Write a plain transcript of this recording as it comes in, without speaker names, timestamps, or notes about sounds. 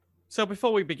So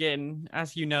before we begin,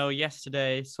 as you know,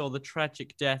 yesterday saw the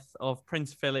tragic death of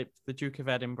Prince Philip, the Duke of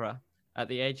Edinburgh, at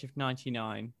the age of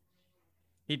 99.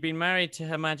 He'd been married to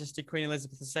Her Majesty Queen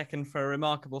Elizabeth II for a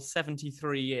remarkable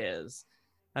 73 years,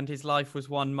 and his life was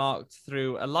one marked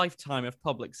through a lifetime of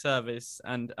public service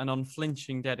and an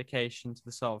unflinching dedication to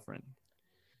the sovereign.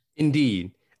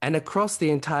 Indeed, and across the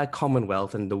entire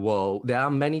Commonwealth and the world, there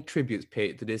are many tributes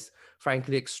paid to this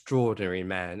frankly extraordinary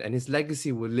man, and his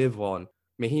legacy will live on.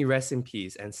 May he rest in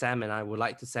peace, and Sam and I would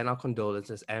like to send our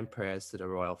condolences and prayers to the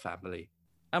royal family.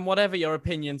 And whatever your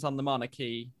opinions on the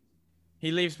monarchy,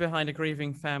 he leaves behind a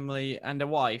grieving family and a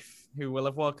wife who will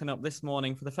have woken up this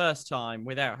morning for the first time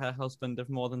without her husband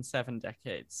of more than 7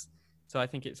 decades. So I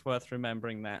think it's worth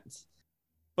remembering that.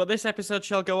 But this episode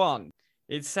shall go on.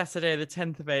 It's Saturday, the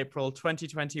 10th of April,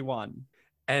 2021.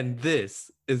 And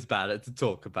this is Ballot to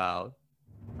Talk About.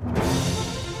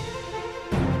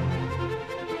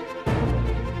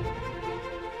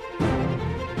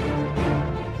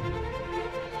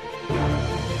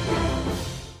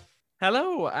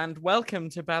 Hello, and welcome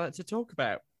to Ballot to Talk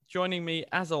About. Joining me,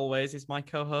 as always, is my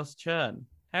co-host, Churn.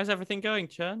 How's everything going,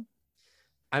 Churn?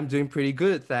 I'm doing pretty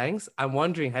good, thanks. I'm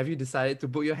wondering, have you decided to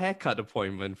book your haircut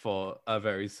appointment for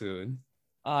very soon?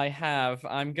 I have.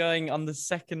 I'm going on the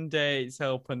second day it's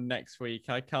open next week.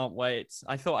 I can't wait.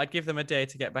 I thought I'd give them a day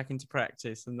to get back into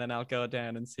practice and then I'll go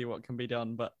down and see what can be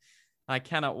done. But I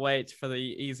cannot wait for the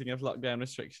easing of lockdown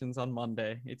restrictions on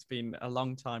Monday. It's been a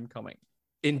long time coming.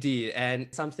 Indeed, and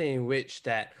something in which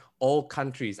that all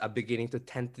countries are beginning to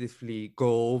tentatively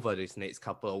go over this next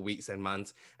couple of weeks and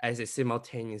months as they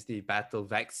simultaneously battle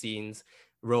vaccines,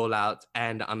 rollout,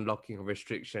 and the unlocking of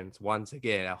restrictions once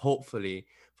again. Hopefully,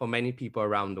 for many people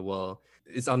around the world,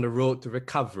 it's on the road to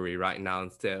recovery right now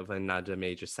instead of another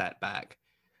major setback.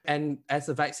 And as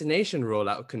the vaccination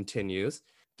rollout continues,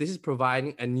 this is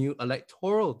providing a new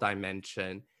electoral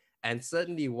dimension and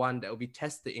certainly one that will be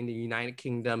tested in the United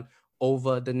Kingdom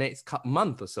over the next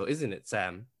month or so, isn't it,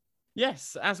 Sam?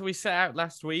 Yes, as we set out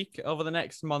last week, over the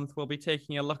next month, we'll be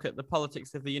taking a look at the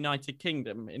politics of the United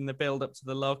Kingdom in the build-up to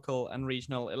the local and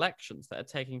regional elections that are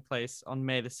taking place on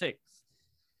May the 6th.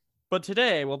 But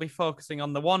today, we'll be focusing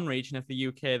on the one region of the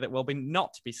UK that will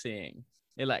not be seeing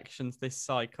elections this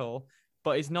cycle,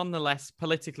 but is nonetheless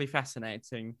politically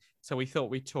fascinating. So we thought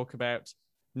we'd talk about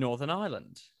Northern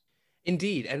Ireland.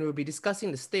 Indeed, and we'll be discussing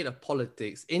the state of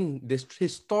politics in this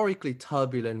historically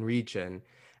turbulent region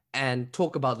and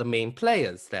talk about the main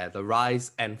players there, the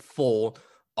rise and fall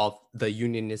of the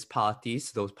unionist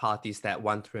parties, those parties that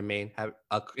want to remain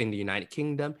in the United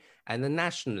Kingdom, and the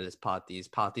nationalist parties,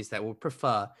 parties that would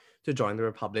prefer to join the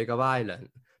Republic of Ireland.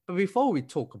 But before we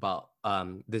talk about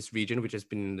this region, which has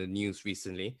been in the news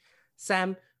recently,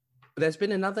 Sam, there's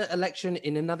been another election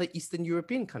in another Eastern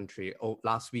European country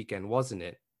last weekend, wasn't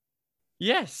it?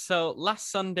 Yes, so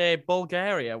last Sunday,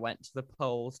 Bulgaria went to the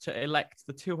polls to elect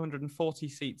the 240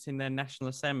 seats in their National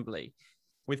Assembly,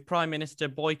 with Prime Minister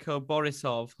Boyko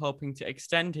Borisov hoping to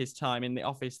extend his time in the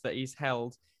office that he's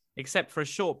held, except for a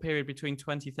short period between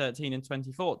 2013 and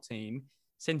 2014,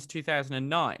 since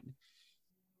 2009.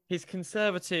 His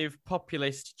conservative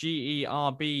populist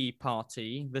GERB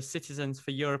party, the Citizens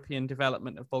for European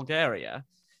Development of Bulgaria,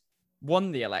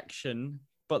 won the election,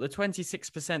 but the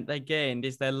 26% they gained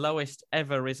is their lowest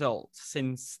ever result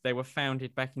since they were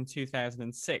founded back in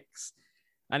 2006.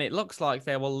 And it looks like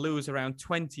they will lose around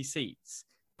 20 seats,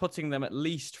 putting them at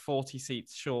least 40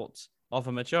 seats short of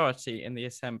a majority in the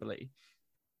assembly.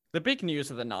 The big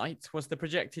news of the night was the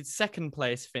projected second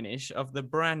place finish of the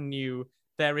brand new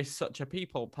There Is Such a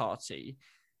People party,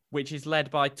 which is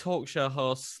led by talk show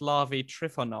host Slavy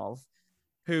Trifonov,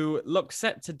 who looks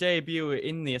set to debut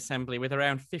in the assembly with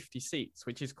around 50 seats,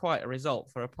 which is quite a result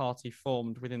for a party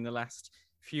formed within the last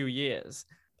few years.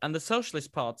 And the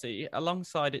Socialist Party,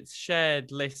 alongside its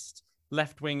shared list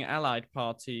left-wing allied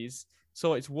parties,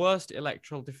 saw its worst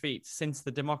electoral defeat since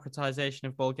the democratization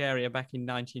of Bulgaria back in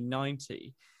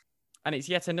 1990. And it's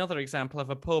yet another example of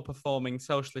a poor-performing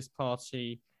Socialist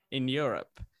Party in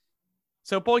Europe.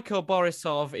 So Boyko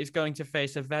Borisov is going to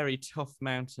face a very tough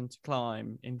mountain to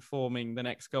climb in forming the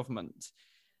next government.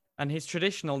 And his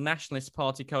traditional Nationalist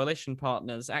Party coalition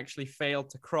partners actually failed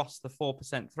to cross the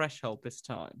 4% threshold this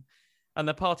time. And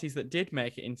the parties that did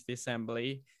make it into the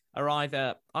assembly are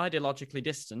either ideologically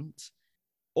distant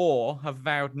or have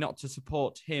vowed not to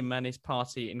support him and his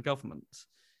party in government.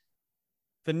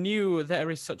 The new There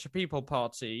Is Such a People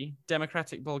party,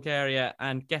 Democratic Bulgaria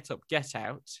and Get Up, Get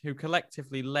Out, who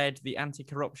collectively led the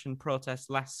anti-corruption protests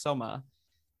last summer,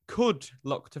 could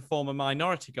look to form a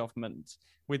minority government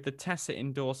with the tacit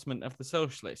endorsement of the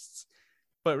socialists.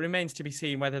 But it remains to be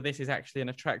seen whether this is actually an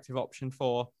attractive option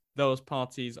for those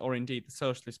parties or indeed the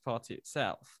Socialist Party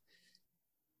itself.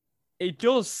 It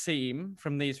does seem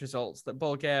from these results that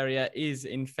Bulgaria is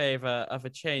in favor of a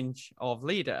change of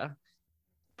leader,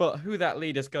 but who that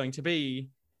leader is going to be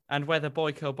and whether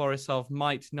Boyko Borisov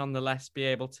might nonetheless be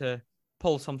able to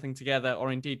pull something together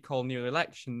or indeed call new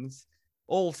elections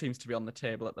all seems to be on the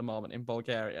table at the moment in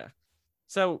Bulgaria.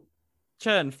 So,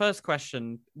 Chern, first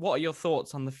question, what are your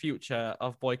thoughts on the future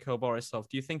of Boyko Borisov?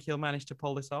 Do you think he'll manage to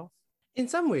pull this off? In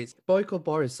some ways, Boyko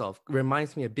Borisov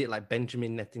reminds me a bit like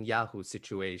Benjamin Netanyahu's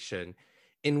situation,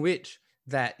 in which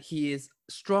that he is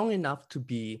strong enough to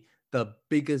be the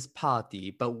biggest party,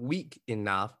 but weak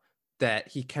enough that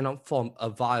he cannot form a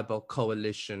viable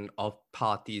coalition of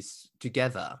parties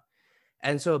together.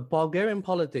 And so Bulgarian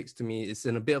politics to me is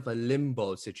in a bit of a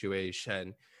limbo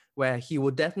situation where he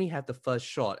will definitely have the first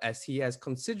shot as he has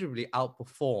considerably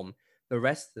outperformed the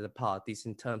rest of the parties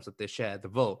in terms of their share of the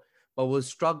vote, but will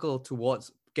struggle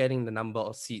towards getting the number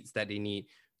of seats that they need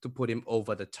to put him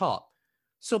over the top.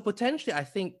 So potentially, I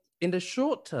think in the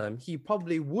short term, he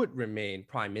probably would remain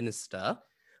prime minister,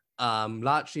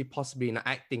 largely possibly in an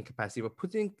acting capacity, but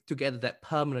putting together that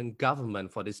permanent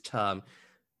government for this term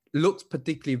looks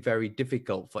particularly very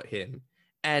difficult for him.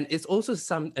 And it's also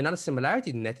another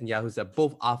similarity to Netanyahu is that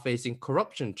both are facing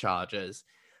corruption charges,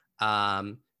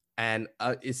 and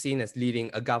is seen as leading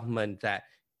a government that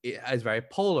is very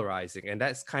polarizing, and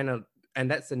that's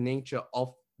the nature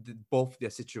of both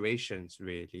their situations,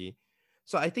 really.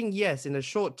 So I think yes, in the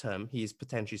short term he's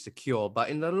potentially secure, but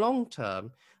in the long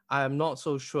term, I am not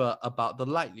so sure about the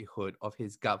likelihood of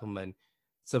his government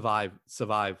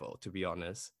survival, to be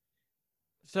honest.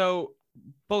 So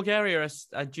Bulgaria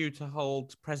are due to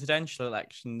hold presidential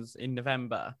elections in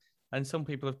November, and some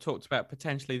people have talked about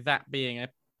potentially that being a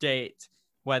date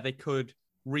where they could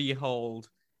rehold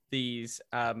these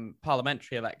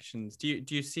parliamentary elections. Do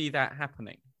you see that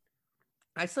happening?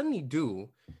 I certainly do,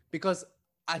 because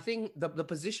I think the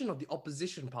position of the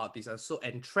opposition parties are so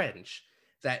entrenched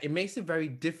that it makes it very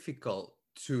difficult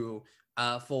to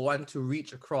for one to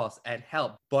reach across and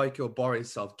help Boyko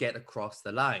Borisov get across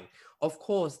the line. Of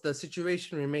course, the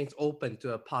situation remains open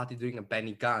to a party doing a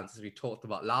Benny Gantz, as we talked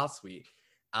about last week,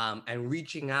 and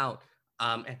reaching out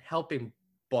and helping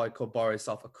Boyko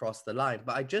Borisov across the line.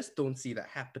 But I just don't see that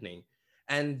happening.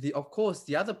 And of course,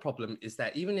 the other problem is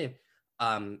that even if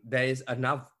there is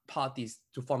enough parties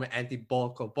to form an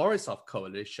anti-Boyko Borisov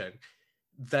coalition,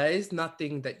 there is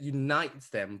nothing that unites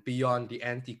them beyond the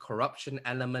anti-corruption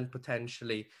element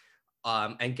potentially,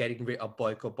 and getting rid of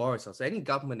Boyko Borisov. So any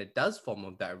government that does form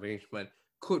of that arrangement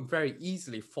could very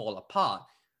easily fall apart,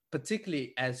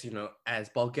 particularly as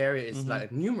Bulgaria is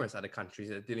like numerous other countries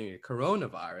that are dealing with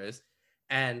coronavirus,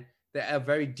 and there are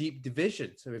very deep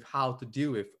divisions with how to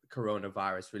deal with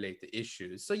coronavirus related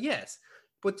issues. So yes,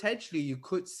 potentially you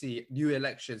could see new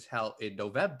elections held in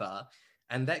November,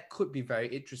 and that could be very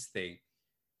interesting.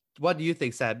 What do you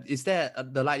think, Sam? Is there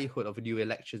the likelihood of new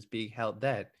elections being held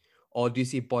then? Or do you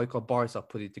see Boyko Borisov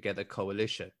putting together a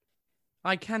coalition?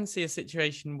 I can see a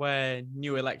situation where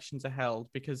new elections are held,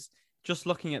 because just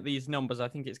looking at these numbers, I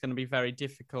think it's going to be very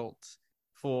difficult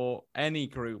for any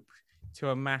group to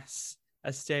amass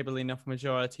a stable enough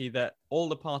majority that all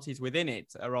the parties within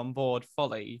it are on board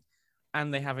fully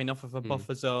and they have enough of a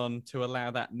buffer zone to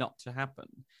allow that not to happen.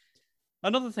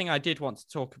 Another thing I did want to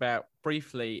talk about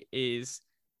briefly is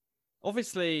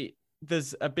obviously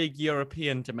there's a big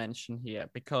European dimension here,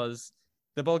 because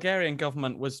the Bulgarian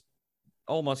government was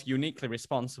almost uniquely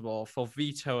responsible for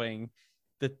vetoing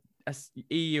the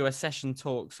EU accession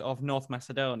talks of North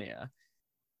Macedonia.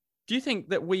 Do you think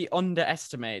that we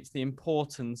underestimate the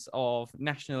importance of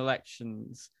national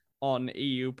elections on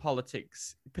EU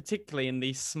politics, particularly in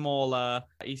these smaller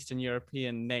Eastern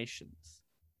European nations?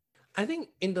 I think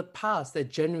in the past, there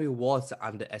generally was an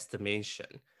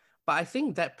underestimation, but I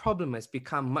think that problem has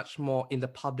become much more in the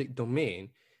public domain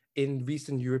in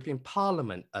recent European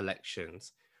Parliament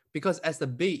elections. Because as the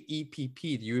big EPP,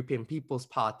 the European People's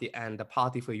Party, and the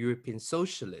Party for European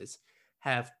Socialists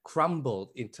have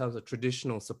crumbled in terms of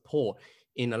traditional support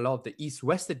in a lot of the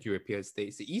East-Western European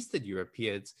states, the Eastern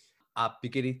Europeans are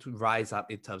beginning to rise up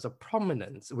in terms of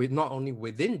prominence, with not only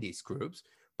within these groups,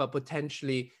 but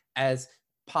potentially as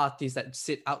parties that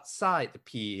sit outside the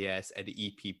PES and the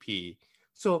EPP.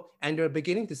 So, and they're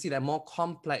beginning to see that more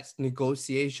complex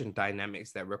negotiation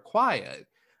dynamics that are required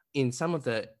in some of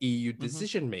the EU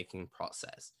decision-making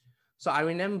process. So I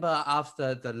remember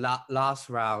after the last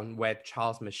round where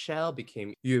Charles Michel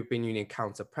became European Union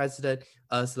Council President,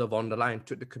 Ursula von der Leyen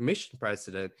took the Commission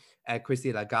President, and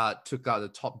Christine Lagarde took out the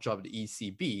top job of the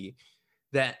ECB,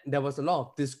 that there was a lot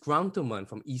of disgruntlement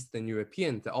from Eastern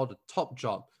Europeans that all the top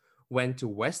job went to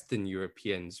Western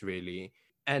Europeans, really.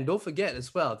 And don't forget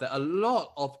as well that a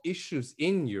lot of issues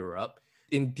in Europe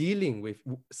in dealing with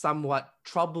somewhat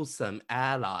troublesome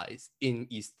allies in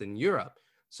Eastern Europe.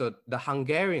 So the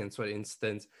Hungarians, for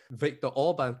instance, Viktor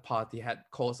Orban's party had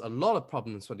caused a lot of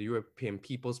problems for the European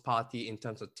People's Party in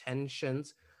terms of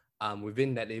tensions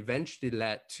within that eventually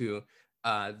led to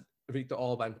Viktor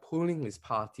Orban pulling his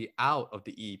party out of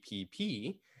the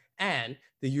EPP. And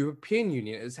the European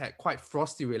Union has had quite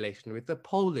frosty relations with the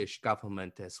Polish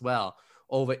government as well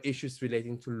over issues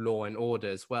relating to law and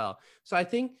order as well. So I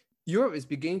think Europe is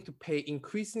beginning to pay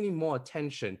increasingly more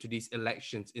attention to these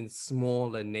elections in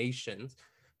smaller nations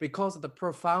because of the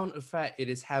profound effect it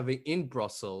is having in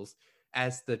Brussels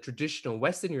as the traditional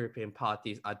Western European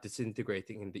parties are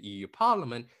disintegrating in the EU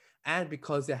Parliament, and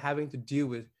because they're having to deal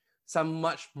with some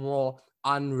much more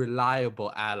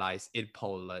unreliable allies in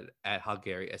Poland and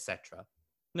Hungary, etc.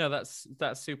 No, that's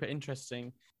super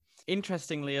interesting.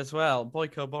 Interestingly as well,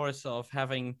 Boyko Borisov,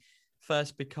 having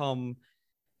first become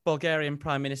Bulgarian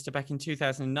Prime Minister back in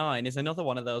 2009, is another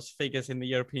one of those figures in the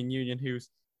European Union who's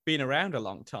been around a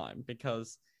long time,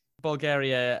 because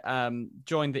Bulgaria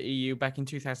joined the EU back in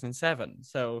 2007.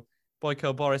 So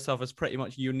Boyko Borisov has pretty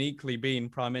much uniquely been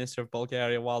Prime Minister of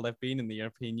Bulgaria while they've been in the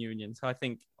European Union. So I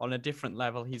think on a different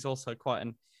level, he's also quite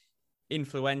an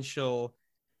influential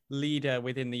leader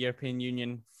within the European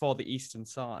Union for the Eastern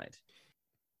side.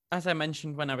 As I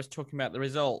mentioned when I was talking about the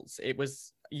results, it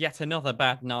was yet another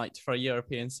bad night for a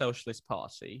European Socialist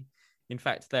Party. In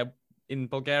fact, in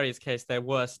Bulgaria's case, their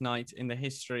worst night in the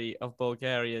history of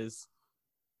Bulgaria's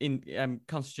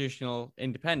constitutional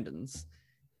independence.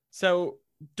 So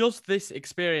does this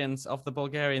experience of the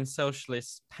Bulgarian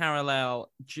socialists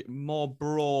parallel more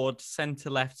broad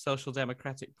centre-left social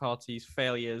democratic parties'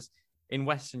 failures in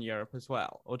Western Europe as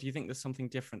well? Or do you think there's something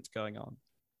different going on?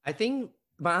 I think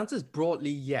my answer is broadly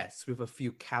yes, with a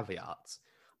few caveats.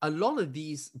 A lot of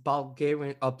these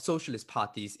Bulgarian socialist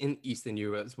parties in Eastern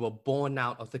Europe were born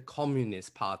out of the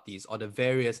communist parties or the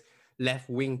various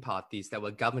left-wing parties that were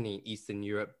governing Eastern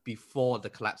Europe before the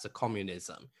collapse of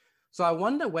communism. So I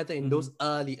wonder whether in those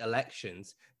early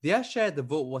elections, their share of the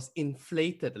vote was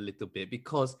inflated a little bit,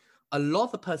 because a lot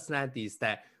of the personalities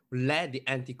that led the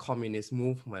anti-communist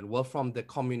movement were from the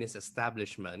communist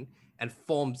establishment and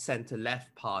formed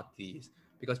center-left parties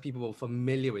because people were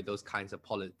familiar with those kinds of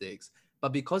politics.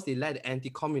 But because they led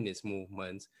anti-communist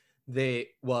movements, they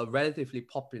were relatively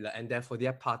popular, and therefore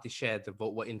their party share of the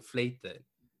vote were inflated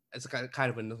as a kind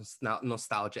of a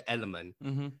nostalgia element.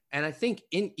 And I think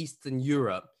in Eastern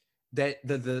Europe, that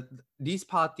these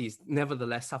parties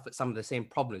nevertheless suffered some of the same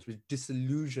problems with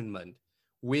disillusionment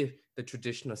with the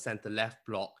traditional center-left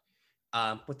bloc,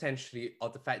 potentially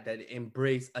of the fact that it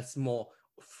embraced a more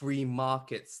free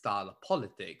market style of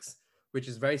politics, which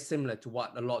is very similar to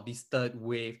what a lot of these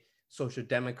third-wave social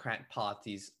democrat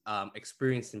parties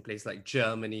experienced in places like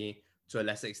Germany, to a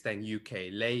lesser extent UK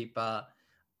Labour,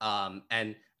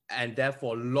 and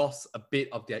therefore lost a bit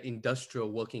of their industrial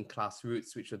working class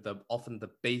roots, which are often the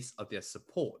base of their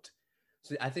support.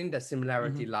 So I think the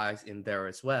similarity lies in there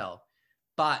as well.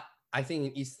 But I think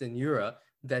in Eastern Europe,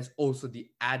 there's also the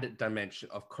added dimension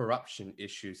of corruption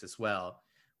issues as well,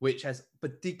 which has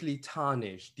particularly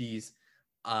tarnished these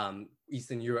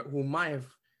Eastern Europe who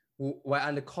were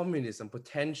under communism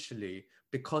potentially,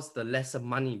 because the lesser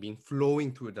money being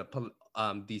flowing through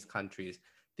these countries,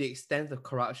 the extent of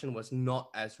corruption was not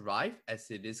as rife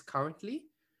as it is currently.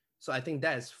 So I think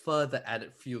that is further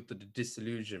added fuel to the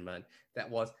disillusionment that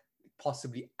was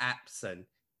possibly absent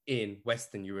in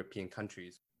Western European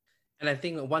countries. And I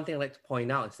think one thing I'd like to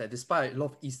point out is that despite a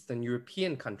lot of Eastern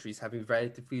European countries having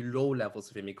relatively low levels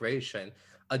of immigration,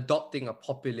 adopting a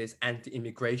populist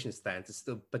anti-immigration stance is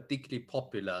still particularly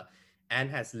popular and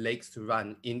has legs to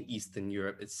run in Eastern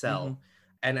Europe itself.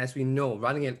 And as we know,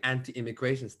 running an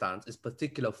anti-immigration stance is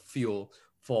particular fuel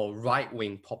for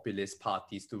right-wing populist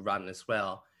parties to run as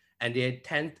well. And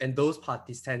those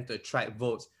parties tend to attract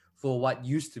votes for what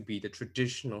used to be the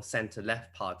traditional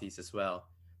center-left parties as well.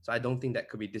 So I don't think that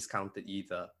could be discounted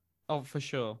either. Oh, for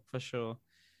sure.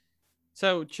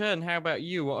 So, Chern, how about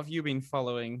you? What have you been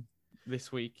following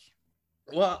this week?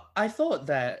 Well, I thought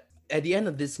that at the end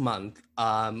of this month,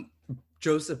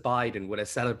 Joseph Biden would have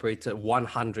celebrated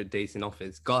 100 days in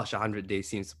office. Gosh, 100 days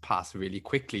seems to pass really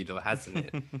quickly though, hasn't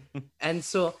it? And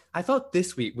so I thought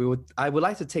this week I would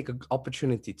like to take an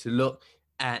opportunity to look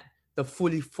at the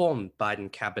fully formed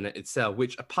Biden cabinet itself,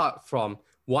 which apart from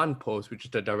one post, which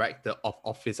is the Director of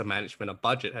Office of Management of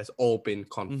Budget, has all been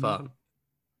confirmed.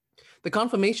 The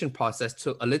confirmation process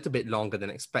took a little bit longer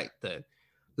than expected,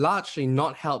 largely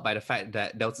not helped by the fact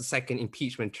that there was a second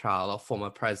impeachment trial of former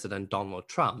President Donald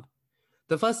Trump.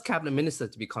 The first cabinet minister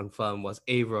to be confirmed was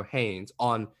Avril Haines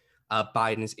on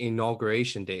Biden's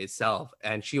inauguration day itself,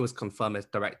 and she was confirmed as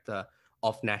Director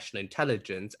of National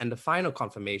Intelligence. And the final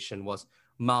confirmation was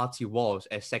Marty Walsh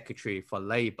as Secretary for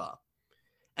Labor.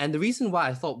 And the reason why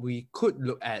I thought we could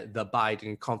look at the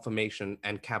Biden confirmation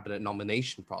and cabinet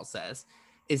nomination process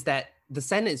is that the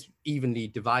Senate is evenly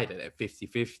divided at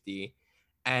 50-50.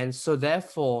 And so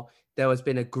therefore, there has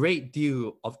been a great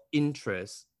deal of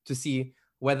interest to see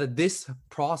whether this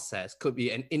process could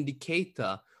be an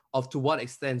indicator of to what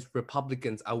extent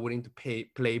Republicans are willing to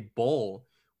play ball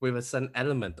with a certain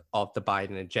element of the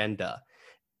Biden agenda.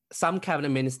 Some cabinet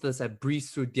ministers have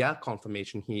breezed through their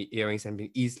confirmation hearings and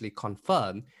been easily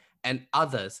confirmed, and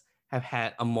others have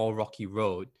had a more rocky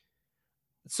road.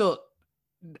 So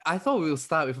I thought we'll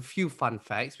start with a few fun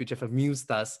facts which have amused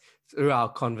us through our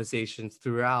conversations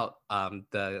throughout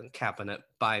the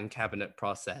Biden cabinet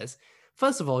process.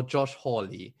 First of all, Josh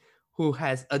Hawley, who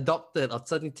has adopted or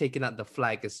certainly taken up the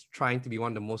flag as trying to be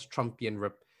one of the most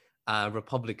Trumpian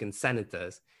Republican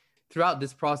senators, throughout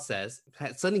this process,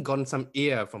 had certainly gotten some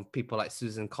ear from people like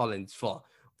Susan Collins for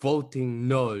voting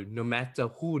no matter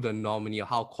who the nominee or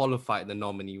how qualified the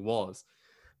nominee was.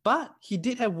 But he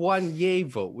did have one yay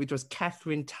vote, which was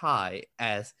Catherine Tai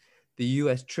as the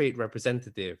US Trade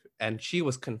Representative, and she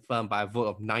was confirmed by a vote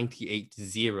of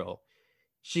 98-0.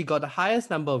 She got the highest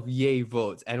number of yay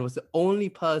votes and was the only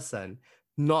person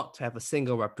not to have a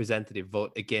single representative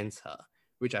vote against her,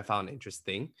 which I found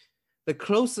interesting. The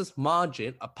closest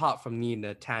margin, apart from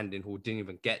Nina Tandon, who didn't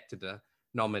even get to the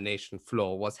nomination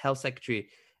floor, was Health Secretary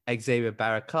Xavier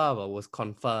Barackava, was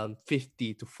confirmed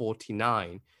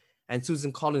 50-49. And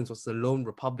Susan Collins was the lone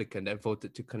Republican that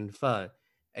voted to confirm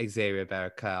Xavier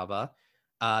Barackava.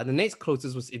 The next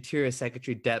closest was Interior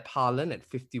Secretary Deb Haaland at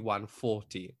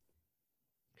 51-40.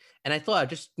 And I thought I'd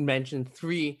just mention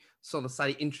three sort of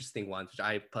slightly interesting ones, which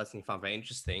I personally found very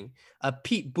interesting.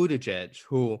 Pete Buttigieg,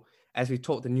 who, as we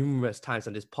talked numerous times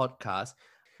on this podcast,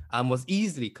 was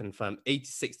easily confirmed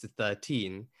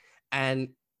 86-13. And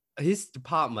his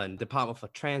Department for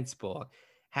Transport,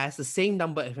 has the same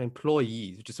number of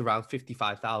employees, which is around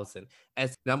 55,000,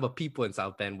 as the number of people in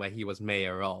South Bend where he was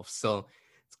mayor of. So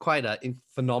it's quite a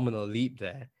phenomenal leap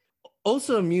there.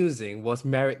 Also amusing was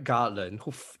Merrick Garland,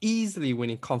 who easily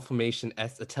winning confirmation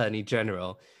as Attorney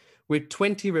General, with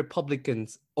 20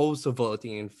 Republicans also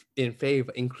voting in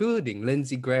favor, including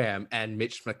Lindsey Graham and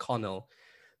Mitch McConnell.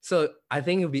 So I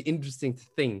think it'll be interesting to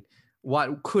think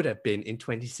what could have been in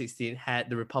 2016 had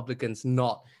the Republicans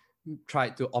not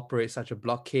tried to operate such a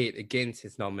blockade against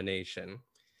his nomination.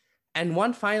 And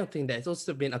one final thing that has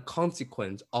also been a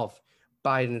consequence of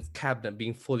Biden's cabinet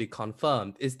being fully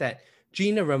confirmed is that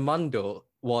Gina Raimondo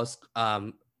has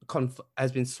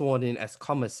been sworn in as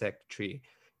Commerce Secretary,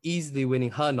 easily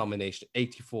winning her nomination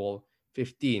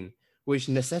 84-15, which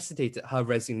necessitated her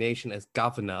resignation as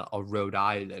governor of Rhode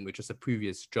Island, which was a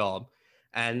previous job.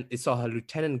 And it saw her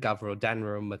Lieutenant Governor,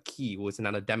 Daniel McKee, who was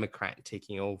another Democrat,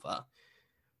 taking over.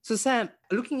 So Sam,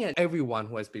 looking at everyone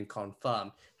who has been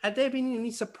confirmed, have there been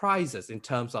any surprises in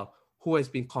terms of who has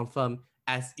been confirmed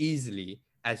as easily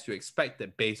as you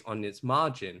expected based on its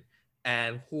margin,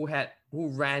 and who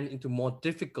ran into more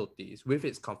difficulties with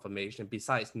its confirmation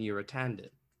besides Neera Tanden?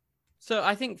 So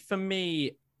I think for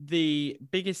me, the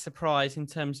biggest surprise in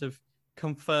terms of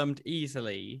confirmed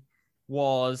easily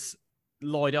was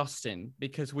Lloyd Austin,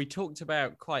 because we talked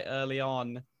about quite early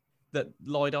on that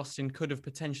Lloyd Austin could have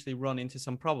potentially run into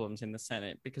some problems in the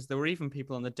Senate, because there were even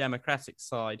people on the Democratic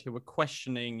side who were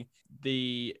questioning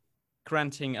the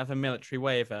granting of a military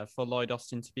waiver for Lloyd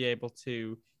Austin to be able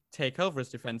to take over as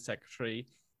Defense Secretary.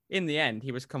 In the end,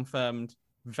 he was confirmed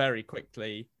very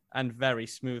quickly and very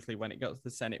smoothly when it got to the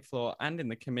Senate floor and in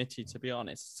the committee, to be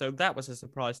honest. So that was a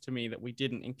surprise to me that we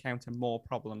didn't encounter more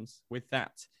problems with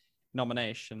that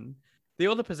nomination. The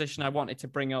other position I wanted to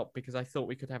bring up, because I thought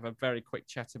we could have a very quick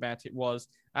chat about it, was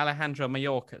Alejandro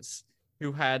Mayorkas,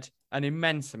 who had an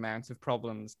immense amount of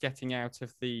problems getting out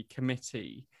of the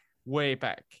committee way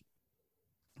back,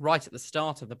 right at the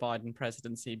start of the Biden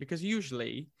presidency, because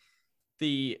usually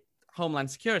the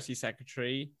Homeland Security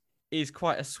Secretary is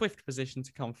quite a swift position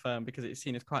to confirm because it's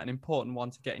seen as quite an important one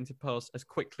to get into post as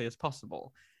quickly as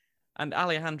possible. And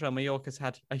Alejandro Mayorkas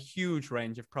had a huge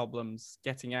range of problems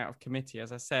getting out of committee,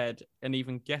 as I said, and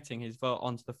even getting his vote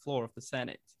onto the floor of the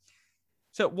Senate.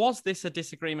 So was this a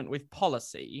disagreement with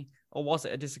policy, or was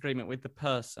it a disagreement with the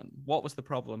person? What was the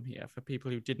problem here for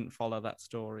people who didn't follow that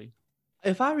story?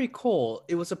 If I recall,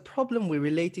 it was a problem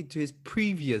related to his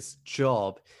previous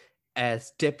job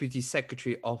as Deputy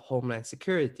Secretary of Homeland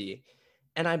Security.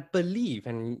 And I believe,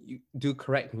 and you do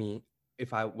correct me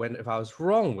if I was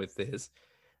wrong with this,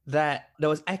 that there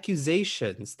was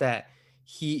accusations that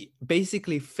he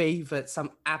basically favored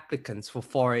some applicants for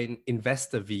foreign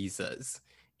investor visas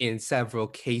in several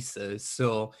cases.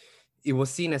 So it was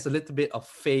seen as a little bit of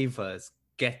favors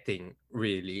getting,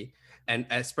 really, and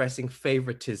expressing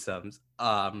favoritisms.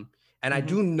 And I Hmm.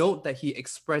 do note that he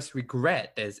expressed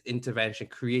regret that his intervention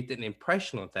created an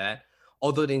impression of that,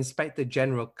 although the Inspector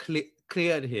General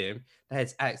cleared him that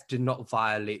his acts did not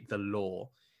violate the law.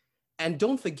 And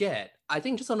don't forget, I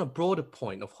think just on a broader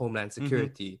point of Homeland Hmm.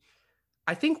 Security,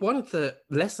 I think one of the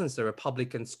lessons the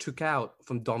Republicans took out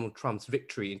from Donald Trump's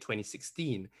victory in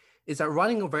 2016 is that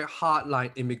running a very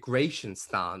hardline immigration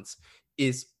stance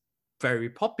is very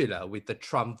popular with the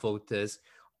Trump voters,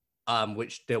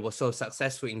 which they were so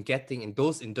successful in getting in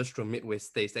those industrial Midwest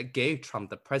states that gave Trump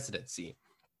the presidency.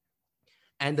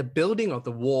 And the building of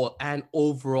the wall and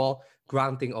overall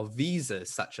granting of visas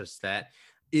such as that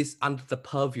is under the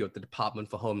purview of the Department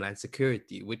for Homeland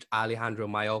Security, which Alejandro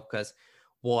Mayorkas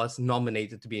was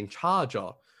nominated to be in charge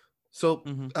of. So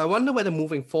Hmm. I wonder whether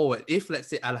moving forward, if let's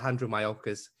say Alejandro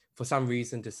Mayorkas for some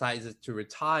reason decides to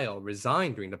retire or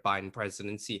resign during the Biden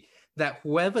presidency, that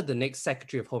whoever the next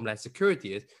Secretary of Homeland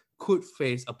Security is could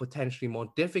face a potentially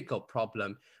more difficult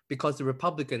problem because the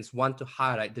Republicans want to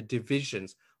highlight the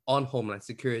divisions on Homeland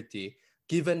Security,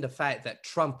 given the fact that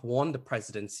Trump won the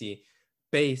presidency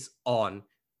based on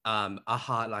a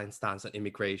hardline stance on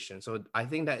immigration. So I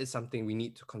think that is something we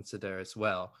need to consider as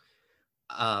well.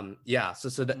 Hmm.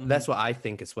 That's what I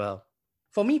think as well.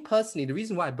 For me personally, the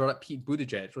reason why I brought up Pete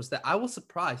Buttigieg was that I was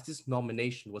surprised this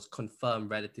nomination was confirmed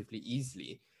relatively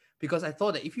easily, because I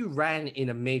thought that if you ran in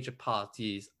a major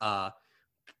party's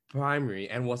primary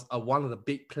and was one of the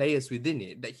big players within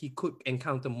it, that he could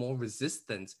encounter more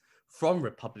resistance from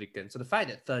Republicans. So the fact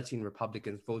that 13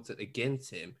 Republicans voted against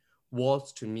him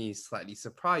was, to me, slightly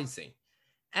surprising.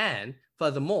 And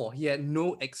furthermore, he had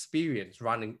no experience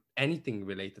running anything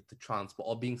related to transport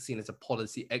or being seen as a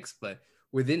policy expert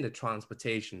within the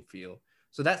transportation field.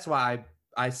 So that's why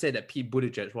I said that Pete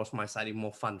Buttigieg was my slightly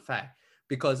more fun fact,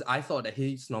 because I thought that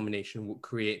his nomination would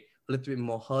create a little bit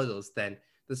more hurdles than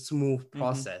the smooth Hmm.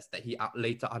 process that he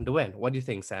later underwent. What do you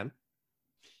think, Sam?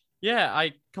 Yeah,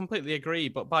 I completely agree.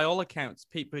 But by all accounts,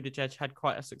 Pete Buttigieg had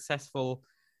quite a successful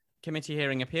committee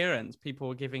hearing appearance. People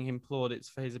were giving him plaudits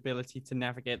for his ability to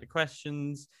navigate the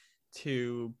questions,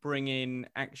 to bring in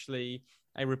actually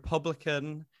a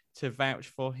Republican to vouch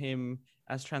for him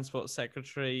as transport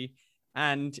secretary.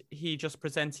 And he just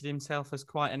presented himself as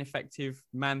quite an effective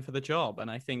man for the job. And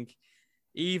I think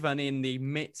even in the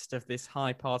midst of this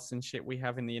high partisanship we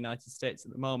have in the United States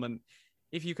at the moment,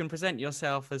 if you can present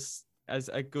yourself as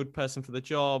a good person for the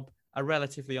job, a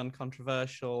relatively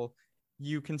uncontroversial,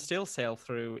 you can still sail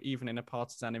through even in a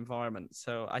partisan environment.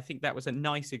 So I think that was a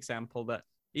nice example that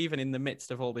even in the midst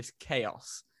of all this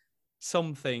chaos,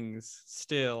 some things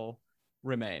still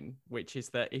remain, which is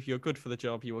that if you're good for the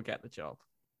job, you will get the job.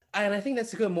 And I think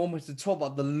that's a good moment to talk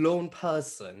about the lone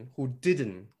person who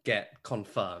didn't get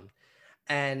confirmed.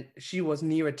 And she was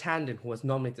Neera Tanden, who was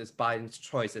nominated as Biden's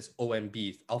choice as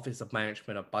OMB, Office of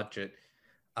Management of Budget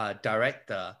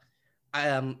Director.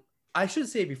 Um, I should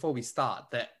say before we start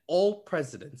that all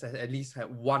presidents have at least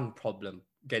had one problem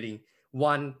getting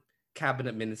one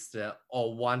cabinet minister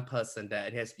or one person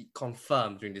that has been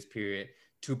confirmed during this period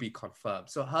to be confirmed.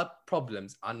 So her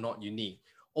problems are not unique.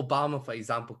 Obama, for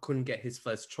example, couldn't get his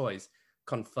first choice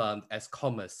confirmed as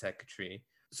Commerce Secretary.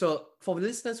 So for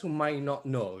listeners who might not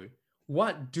know,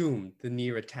 what doomed the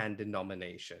Neera Tanden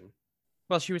nomination?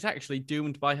 Well, she was actually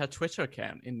doomed by her Twitter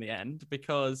account in the end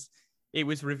because it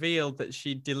was revealed that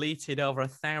she deleted over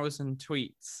 1,000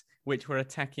 tweets which were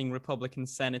attacking Republican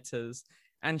senators,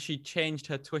 and she changed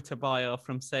her Twitter bio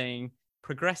from saying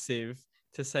progressive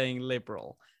to saying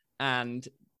liberal. And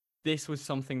this was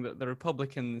something that the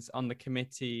Republicans on the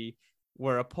committee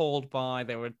were appalled by.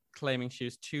 They were claiming she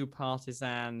was too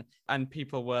partisan, and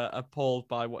people were appalled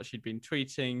by what she'd been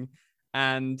tweeting.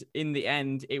 And in the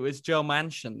end, it was Joe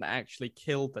Manchin that actually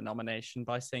killed the nomination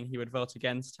by saying he would vote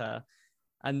against her.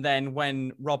 And then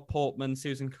when Rob Portman,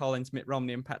 Susan Collins, Mitt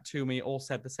Romney, and Pat Toomey all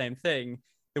said the same thing,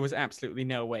 there was absolutely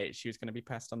no way she was going to be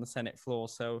passed on the Senate floor.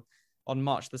 So on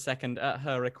March the 2nd, at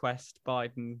her request,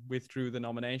 Biden withdrew the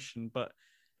nomination. But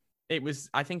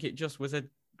I think it just was a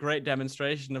great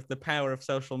demonstration of the power of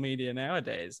social media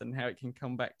nowadays and how it can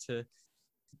come back to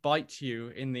bite you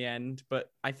in the end.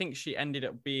 But I think she ended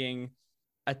up being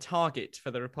a target for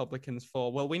the Republicans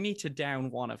for, well, we need to down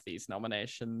one of these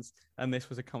nominations, and this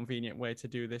was a convenient way to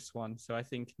do this one. So I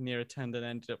think Neera Tanden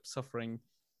ended up suffering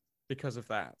because of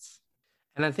that.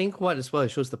 And I think what as well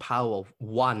shows the power of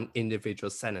one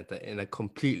individual senator in a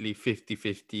completely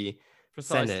 50-50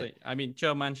 Precisely. Senate. I mean,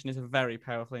 Joe Manchin is a very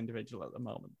powerful individual at the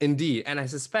moment. Indeed, and I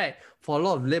suspect for a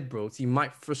lot of liberals, he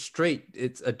might frustrate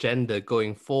its agenda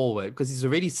going forward because he's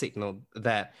already signaled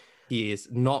that he is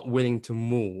not willing to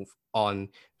move on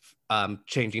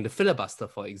changing the filibuster,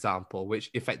 for example, which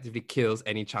effectively kills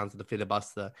any chance of the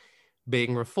filibuster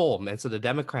being reformed. And so the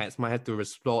Democrats might have to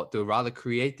resort to rather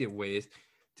creative ways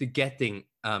to getting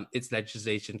its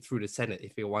legislation through the Senate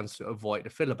if it wants to avoid the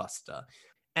filibuster.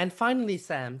 And finally,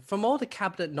 Sam, from all the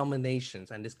cabinet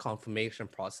nominations and this confirmation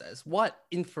process, what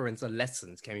inference or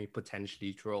lessons can we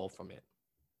potentially draw from it?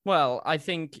 Well, I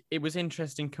think it was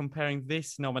interesting comparing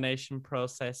this nomination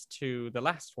process to the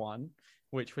last one,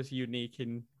 which was unique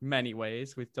in many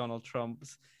ways with Donald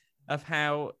Trump's, of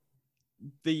how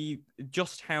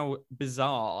how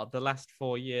bizarre the last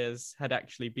 4 years had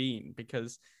actually been,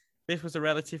 because this was a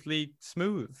relatively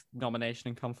smooth nomination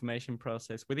and confirmation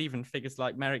process, with even figures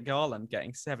like Merrick Garland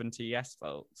getting 70 yes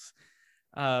votes.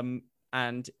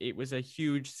 And it was a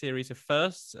huge series of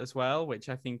firsts as well, which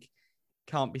I think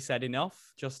can't be said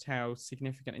enough, just how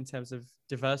significant in terms of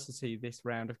diversity this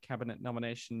round of cabinet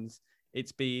nominations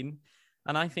it's been.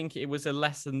 And I think it was a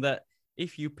lesson that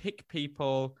if you pick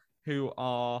people who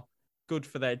are good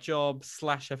for their job /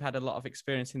 have had a lot of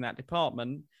experience in that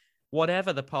department,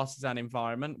 whatever the partisan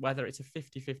environment, whether it's a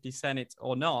 50-50 Senate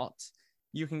or not,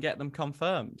 you can get them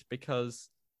confirmed. Because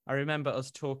I remember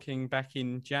us talking back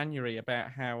in January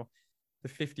about how the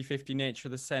 50-50 nature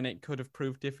of the Senate could have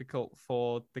proved difficult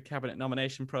for the cabinet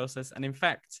nomination process. And in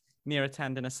fact, Neera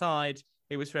Tanden aside,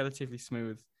 it was relatively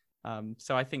smooth.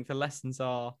 So I think the lessons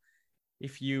are,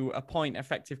 if you appoint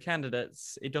effective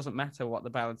candidates, it doesn't matter what the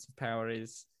balance of power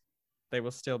is, they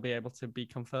will still be able to be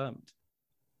confirmed,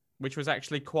 which was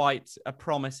actually quite a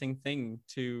promising thing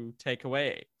to take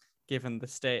away, given the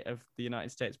state of the United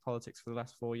States politics for the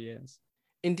last 4 years.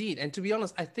 Indeed. And to be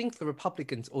honest, I think the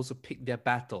Republicans also picked their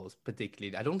battles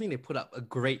particularly. I don't think they put up a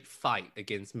great fight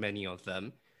against many of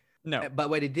them. No. But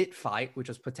where they did fight, which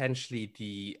was potentially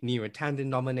the Neera Tanden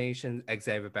nomination,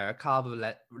 Xavier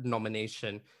Barakalva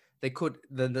nomination,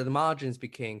 the margins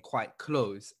became quite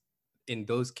close in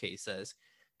those cases.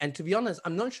 And to be honest,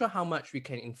 I'm not sure how much we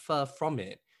can infer from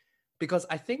it, because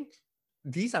I think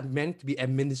these are meant to be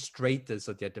administrators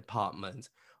of their departments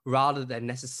rather than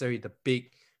necessarily the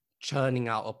big churning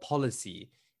out of policy.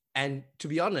 And to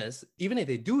be honest, even if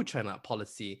they do churn out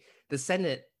policy, the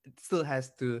Senate still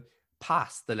has to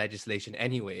pass the legislation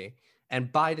anyway.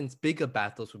 And Biden's bigger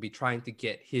battles will be trying to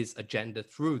get his agenda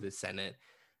through the Senate.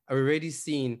 I've already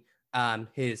seen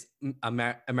his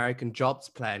American Jobs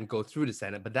Plan go through the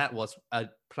Senate, but that was a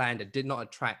plan that did not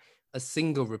attract a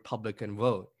single Republican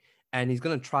vote. And he's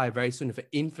going to try very soon with an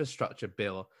infrastructure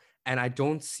bill. And I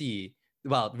don't see,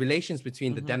 well, relations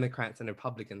between the Democrats and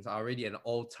Republicans are already at an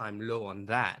all-time low on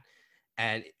that.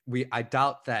 And I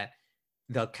doubt that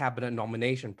the cabinet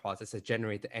nomination process has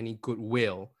generated any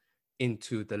goodwill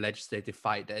into the legislative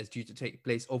fight that is due to take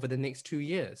place over the next 2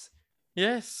 years.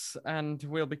 Yes, and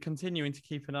we'll be continuing to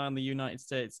keep an eye on the United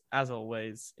States, as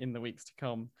always, in the weeks to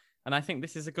come. And I think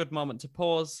this is a good moment to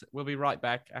pause. We'll be right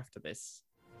back after this.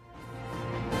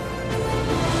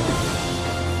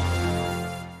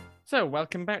 So,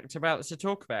 welcome back to Ballots to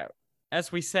Talk About.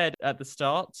 As we said at the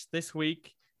start, this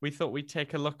week, we thought we'd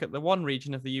take a look at the one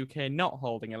region of the UK not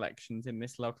holding elections in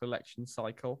this local election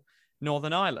cycle,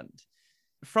 Northern Ireland.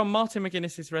 From Martin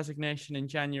McGuinness's resignation in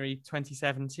January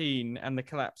 2017 and the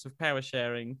collapse of power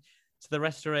sharing to the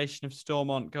restoration of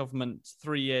Stormont government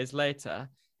 3 years later,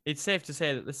 it's safe to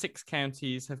say that the 6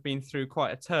 counties have been through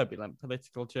quite a turbulent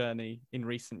political journey in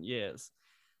recent years.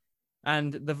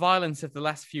 And the violence of the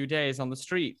last few days on the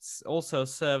streets also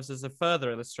serves as a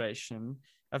further illustration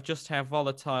of just how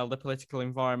volatile the political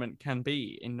environment can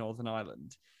be in Northern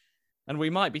Ireland. And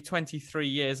we might be 23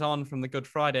 years on from the Good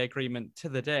Friday Agreement to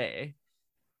the day,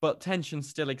 but tensions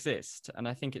still exist, and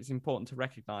I think it's important to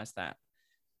recognise that.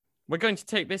 We're going to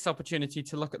take this opportunity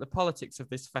to look at the politics of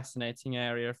this fascinating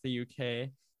area of the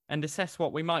UK and assess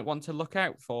what we might want to look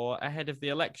out for ahead of the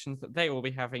elections that they will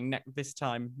be having this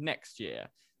time next year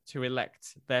to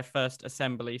elect their first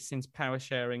assembly since power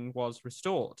sharing was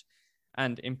restored.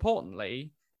 And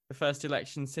importantly, the first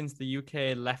election since the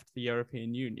UK left the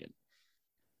European Union.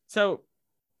 So,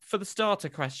 for the starter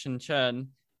question, Chern,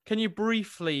 can you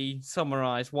briefly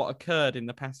summarise what occurred in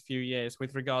the past few years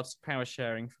with regards to power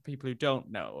sharing for people who don't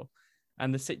know,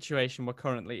 and the situation we're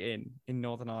currently in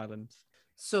Northern Ireland?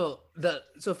 So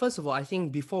first of all, I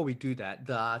think before we do that,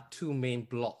 there are 2 main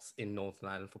blocks in Northern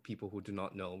Ireland for people who do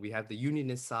not know. We have the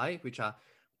Unionist side, which are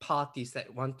parties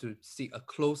that want to seek a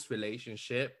close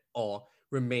relationship or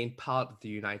remain part of the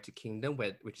United Kingdom,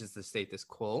 which is the status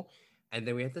quo. And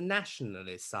then we have the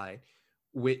Nationalist side,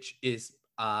 which is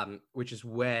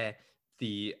where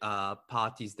the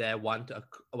parties there want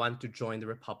to join the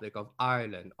Republic of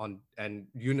Ireland and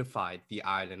unify the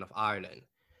island of Ireland.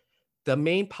 The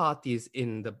main parties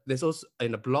there's also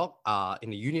in the bloc in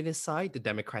the Unionist side, the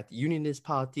Democratic Unionist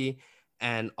Party,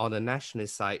 and on the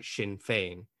Nationalist side, Sinn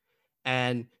Féin.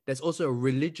 And there's also a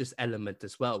religious element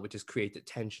as well, which has created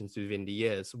tensions within the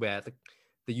years, where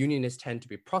the Unionists tend to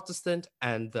be Protestant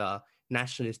and the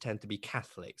Nationalists tend to be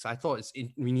Catholic. So I thought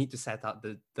we need to set out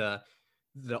the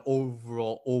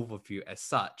overall overview as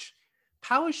such.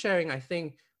 Power sharing, I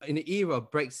think, in the era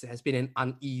of Brexit has been an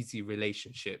uneasy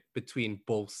relationship between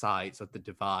both sides of the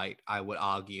divide, I would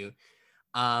argue.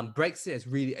 Brexit has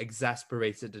really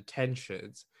exasperated the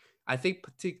tensions. I think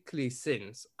particularly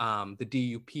since the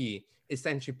DUP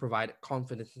essentially provided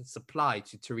confidence and supply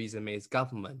to Theresa May's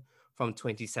government from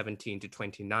 2017 to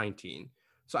 2019.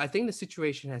 So I think the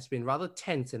situation has been rather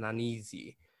tense and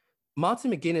uneasy.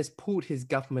 Martin McGuinness pulled his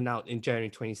government out in January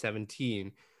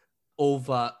 2017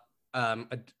 over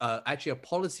actually a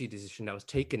policy decision that was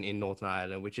taken in Northern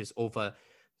Ireland, which is over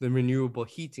the renewable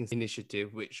heating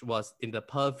initiative, which was in the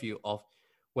purview of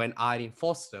when Eileen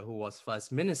Foster, who was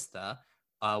First Minister,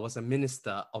 was a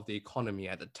Minister of the Economy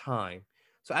at the time.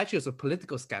 So actually, it was a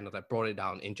political scandal that brought it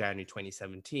down in January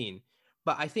 2017.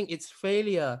 But I think its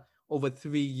failure over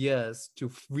 3 years to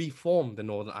reform the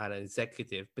Northern Ireland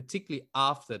executive, particularly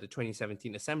after the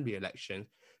 2017 Assembly election,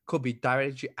 could be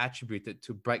directly attributed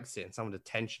to Brexit and some of the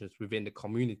tensions within the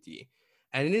community.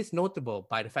 And it is notable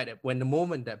by the fact that when the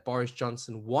moment that Boris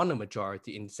Johnson won a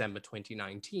majority in December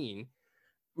 2019,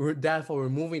 therefore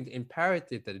removing the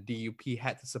imperative that the DUP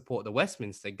had to support the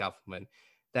Westminster government,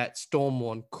 that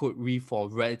Stormont could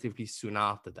reform relatively soon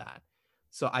after that.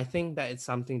 So I think that it's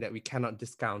something that we cannot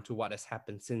discount to what has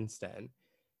happened since then.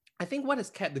 I think what has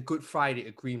kept the Good Friday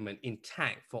Agreement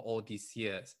intact for all these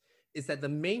years is that the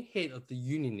main head of the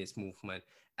Unionist movement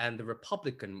and the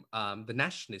Republican, the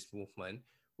Nationalist movement,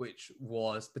 which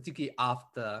was particularly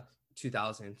after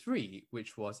 2003,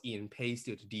 which was Ian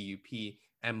Paisley of the DUP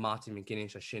and Martin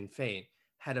McGuinness of Sinn Féin,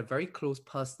 had a very close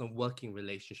personal working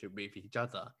relationship with each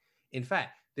other. In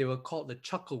fact, they were called the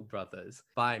Chuckle Brothers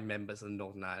by members of the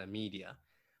Northern Ireland media.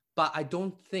 But I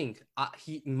don't think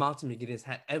Martin McGuinness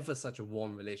had ever such a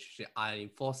warm relationship with Eileen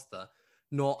Foster,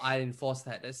 nor Eileen Foster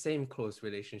had the same close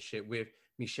relationship with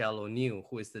Michelle O'Neill,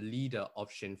 who is the leader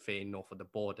of Sinn Féin north of the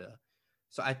border.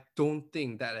 So I don't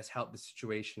think that has helped the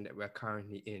situation that we're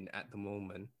currently in at the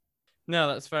moment. No,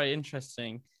 that's very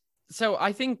interesting. So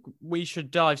I think we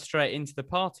should dive straight into the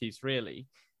parties, really.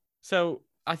 So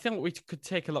I think we could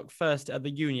take a look first at the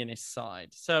Unionist side.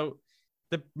 So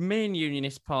the main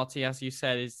Unionist party, as you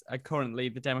said, is currently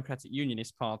the Democratic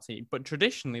Unionist Party, but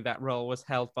traditionally that role was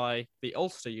held by the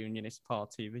Ulster Unionist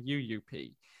Party, the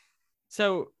UUP.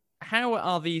 So how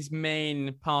are these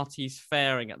main parties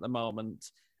faring at the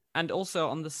moment? And also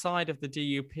on the side of the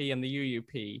DUP and the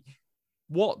UUP,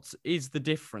 what is the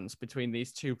difference between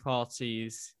these two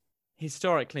parties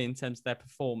historically in terms of their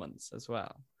performance as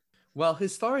well? Well,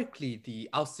 historically, the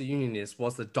Ulster Unionist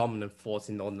was the dominant force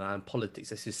in Northern Ireland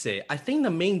politics, as you say. I think the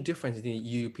main difference between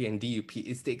UUP and DUP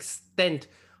is the extent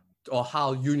or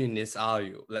how Unionists are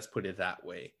you, let's put it that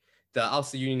way. The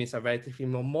Ulster Unionists are relatively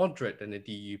more moderate than the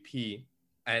DUP,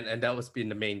 and that was been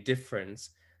the main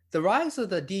difference. The rise of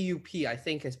the DUP, I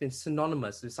think, has been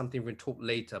synonymous with something we'll talk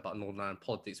later about Northern Ireland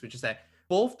politics, which is that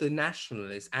both the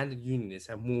Nationalists and the Unionists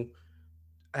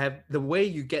have the way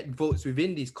you get votes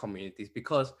within these communities,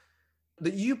 because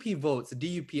the UP votes, the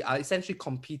DUP are essentially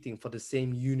competing for the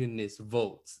same Unionist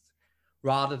votes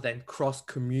rather than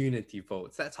cross-community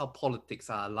votes. That's how politics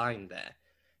are aligned there.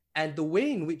 And the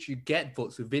way in which you get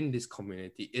votes within this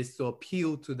community is to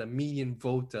appeal to the median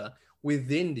voter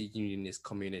within the Unionist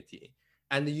community.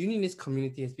 And the Unionist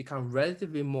community has become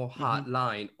relatively more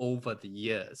hardline over the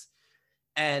years.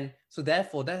 And so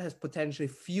therefore, that has potentially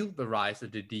fueled the rise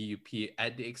of the DUP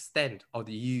at the extent of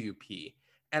the UUP.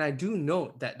 And I do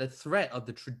note that the threat of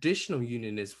the traditional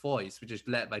Unionist voice, which is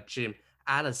led by Jim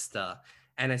Allister,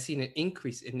 and has seen an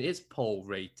increase in its poll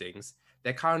ratings.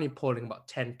 They're currently polling about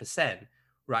 10%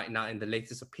 right now in the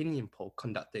latest opinion poll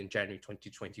conducted in January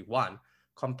 2021,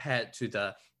 compared to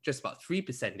the just about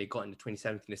 3% they got in the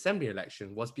 2017 Assembly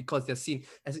election, was because they're seen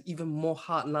as an even more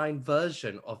hardline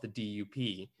version of the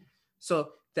DUP.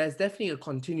 So there's definitely a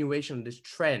continuation of this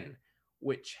trend,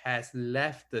 which has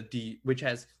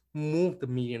moved the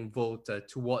median voter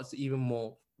towards even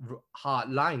more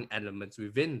hardline elements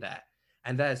within that.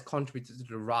 And that has contributed to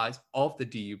the rise of the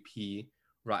DUP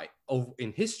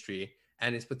in history,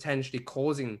 and is potentially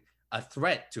causing a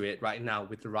threat to it right now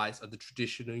with the rise of the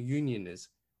traditional Unionist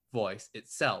voice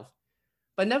itself.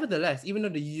 But nevertheless, even though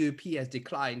the UUP has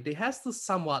declined, they have still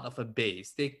somewhat of a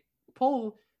base. They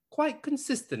poll quite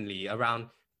consistently around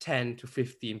 10 to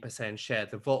 15% share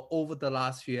the vote over the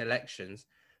last few elections.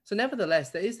 So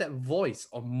nevertheless, there is that voice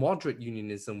of moderate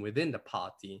unionism within the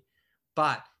party,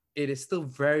 but it is still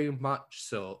very much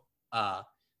so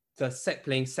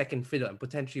playing second fiddle and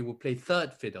potentially will play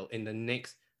third fiddle in the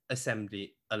next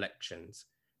assembly elections.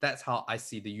 That's how I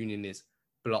see the unionist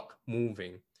bloc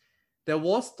moving. There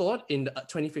was thought in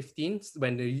 2015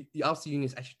 when the Ulster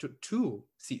Unionists actually took 2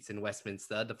 seats in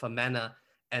Westminster, the Fermanagh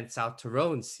and South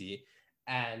Tyrone seat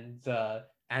and the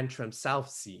Antrim South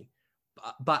seat.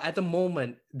 But at the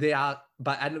moment, they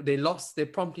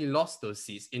promptly lost those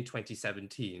seats in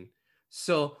 2017.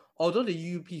 So although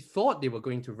the UUP thought they were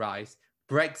going to rise,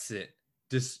 Brexit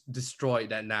destroyed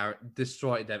them,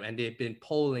 and they've been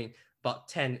polling about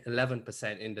 10,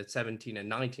 11% in the 17 and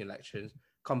 19 elections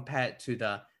compared to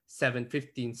the 7,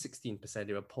 15, 16%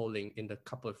 they were polling in the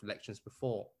couple of elections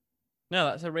before. No,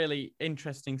 that's a really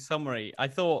interesting summary. I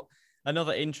thought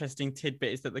another interesting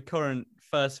tidbit is that the current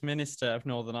First Minister of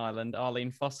Northern Ireland,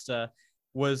 Arlene Foster,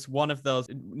 was one of those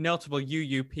notable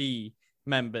UUP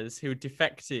members who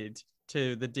defected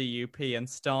to the DUP and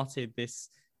started this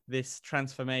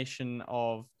transformation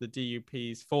of the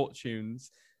DUP's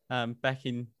fortunes back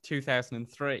in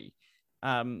 2003.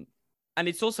 And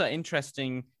it's also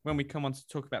interesting when we come on to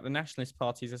talk about the nationalist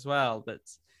parties as well, that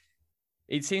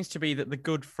it seems to be that the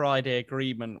Good Friday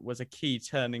Agreement was a key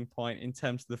turning point in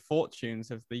terms of the fortunes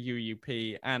of the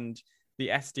UUP and the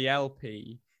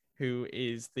SDLP, who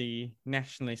is the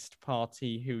nationalist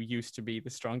party who used to be the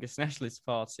strongest nationalist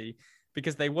party,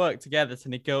 because they worked together to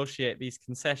negotiate these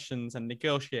concessions and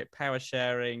negotiate power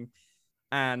sharing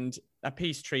and a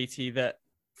peace treaty that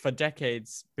for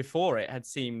decades before it had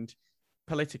seemed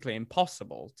politically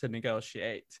impossible to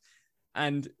negotiate.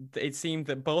 And it seemed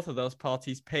that both of those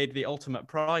parties paid the ultimate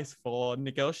price for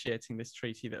negotiating this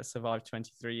treaty that has survived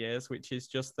 23 years, which is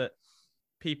just that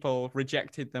people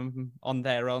rejected them on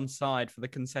their own side for the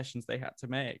concessions they had to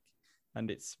make.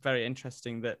 And it's very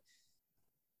interesting that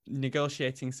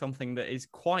negotiating something that is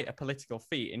quite a political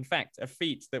feat, in fact, a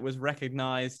feat that was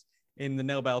recognized in the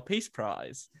Nobel Peace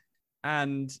Prize,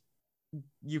 and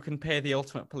you can pay the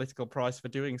ultimate political price for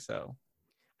doing so.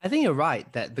 I think you're right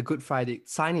that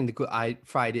signing the Good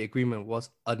Friday Agreement was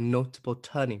a notable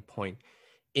turning point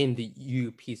in the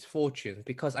UUP's fortunes,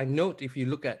 because I note if you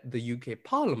look at the UK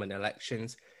Parliament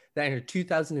elections, that in the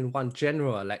 2001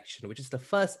 general election, which is the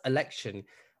first election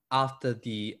after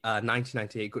the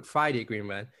 1998 Good Friday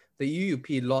Agreement, the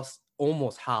UUP lost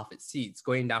almost half its seats,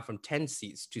 going down from 10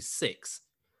 seats to 6.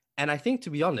 And I think, to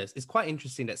be honest, it's quite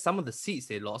interesting that some of the seats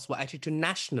they lost were actually to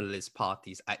nationalist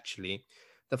parties, actually.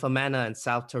 The Fermanagh and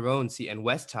South Tyrone seat and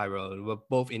West Tyrone were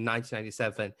both in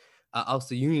 1997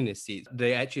 Ulster Unionist seats.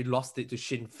 They actually lost it to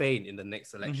Sinn Féin in the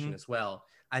next election as well.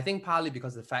 I think partly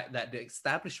because of the fact that the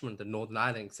establishment of the Northern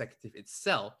Ireland Executive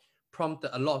itself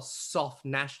prompted a lot of soft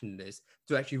nationalists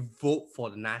to actually vote for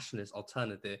the nationalist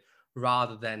alternative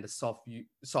rather than the soft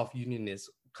unionists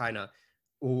kind of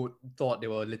who thought they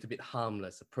were a little bit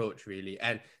harmless approach, really.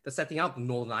 And the setting up the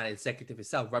Northern Ireland Executive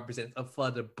itself represents a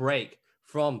further break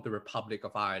from the Republic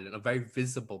of Ireland, a very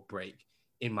visible break,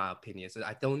 in my opinion. So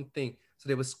I don't think, so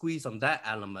they were squeezed on that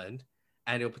element,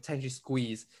 and they were potentially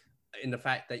squeezed in the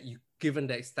fact that given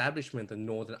the establishment of the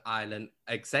Northern Ireland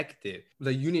Executive,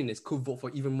 the Unionists could vote for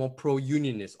even more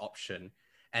pro-unionist option,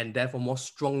 and therefore more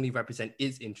strongly represent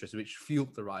its interests, which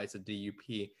fueled the rise of the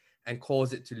DUP and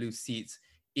caused it to lose seats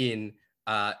in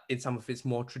some of its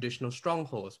more traditional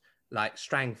strongholds, like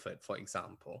Strangford, for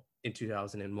example, in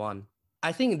 2001.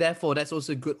 I think, therefore, that's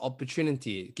also a good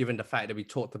opportunity, given the fact that we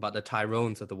talked about the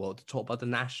Tyrones of the world, to talk about the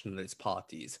nationalist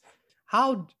parties.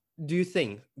 How do you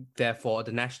think, therefore,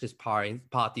 the nationalist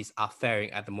parties are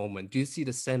faring at the moment? Do you see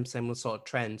the similar sort of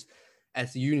trends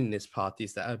as the unionist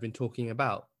parties that I've been talking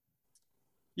about?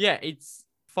 Yeah, it's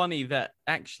funny that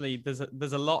actually there's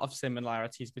a lot of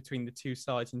similarities between the two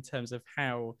sides in terms of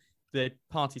how the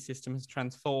party system has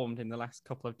transformed in the last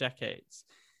couple of decades.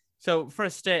 So for a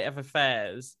state of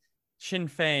affairs, Sinn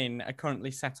Féin are currently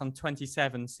sat on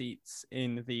 27 seats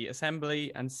in the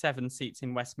Assembly and 7 seats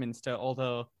in Westminster,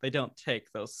 although they don't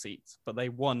take those seats, but they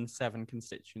won 7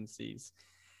 constituencies.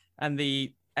 And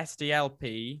the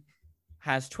SDLP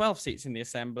has 12 seats in the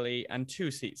Assembly and 2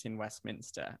 seats in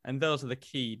Westminster, and those are the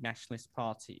key nationalist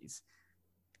parties.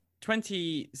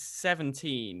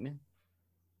 2017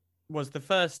 was the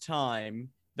first time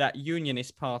that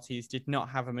unionist parties did not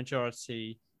have a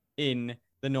majority in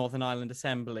the Northern Ireland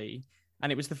Assembly.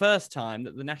 And it was the first time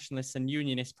that the nationalist and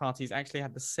unionist parties actually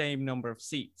had the same number of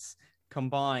seats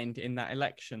combined in that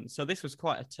election. So this was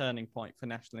quite a turning point for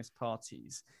nationalist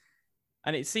parties.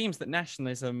 And it seems that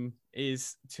nationalism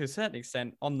is, to a certain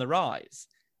extent, on the rise.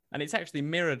 And it's actually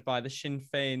mirrored by the Sinn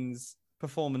Féin's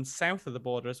performance south of the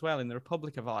border as well in the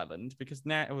Republic of Ireland, because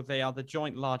now they are the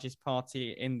joint largest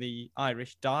party in the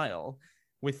Irish Dáil,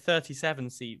 with 37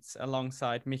 seats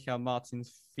alongside Micheál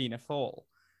Martin's Fianna Fáil.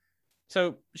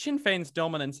 So Sinn Féin's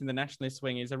dominance in the nationalist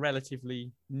wing is a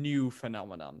relatively new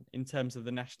phenomenon in terms of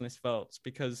the nationalist votes,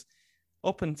 because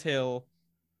up until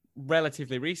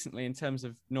relatively recently, in terms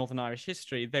of Northern Irish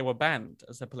history, they were banned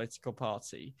as a political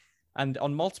party. And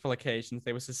on multiple occasions,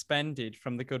 they were suspended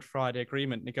from the Good Friday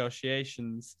Agreement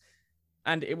negotiations.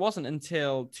 And it wasn't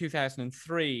until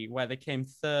 2003, where they came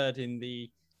third in the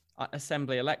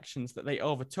assembly elections, that they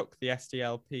overtook the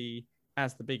SDLP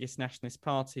as the biggest nationalist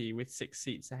party with 6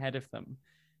 seats ahead of them.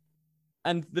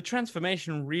 And the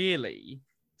transformation really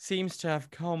seems to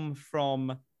have come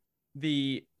from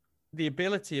the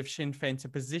ability of Sinn Féin to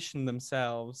position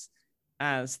themselves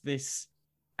as this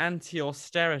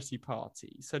anti-austerity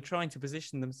party. So trying to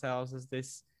position themselves as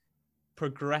this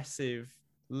progressive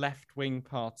left-wing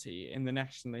party in the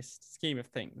nationalist scheme of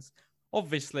things.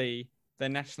 Obviously, their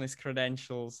nationalist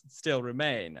credentials still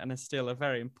remain and are still a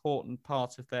very important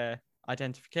part of their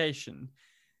identification.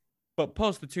 But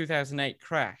post the 2008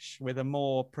 crash, with a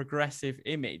more progressive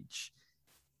image,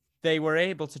 they were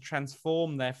able to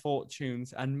transform their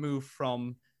fortunes and move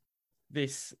from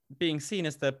this being seen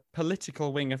as the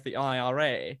political wing of the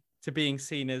IRA to being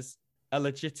seen as a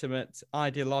legitimate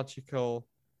ideological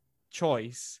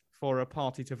choice for a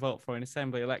party to vote for in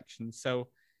assembly elections. So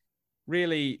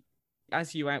really,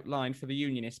 as you outlined for the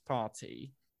Unionist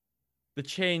Party, the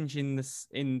change in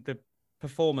the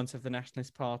performance of the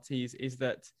nationalist parties is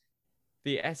that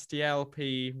the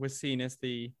SDLP was seen as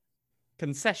the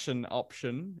concession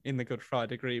option in the Good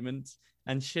Friday Agreement,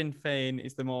 and Sinn Féin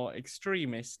is the more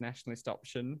extremist nationalist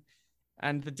option.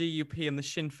 And the DUP and the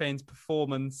Sinn Féin's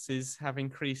performances have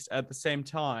increased at the same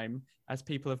time as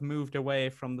people have moved away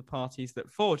from the parties that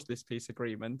forged this peace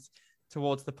agreement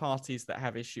towards the parties that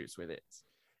have issues with it.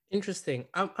 Interesting.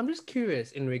 I'm just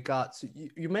curious in regards to,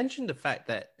 you mentioned the fact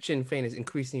that Sinn Féin is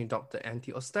increasingly adopted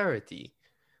anti-austerity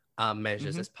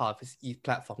measures as part of its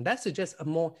platform. That suggests a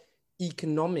more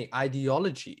economic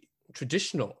ideology,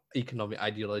 traditional economic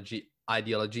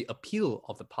ideology appeal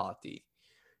of the party.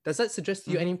 Does that suggest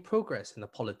to you any progress in the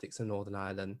politics of Northern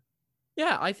Ireland?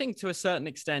 Yeah, I think to a certain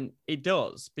extent it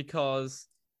does, because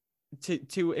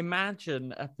to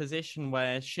imagine a position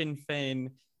where Sinn Féin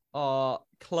are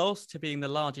close to being the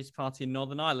largest party in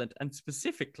Northern Ireland, and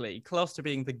specifically close to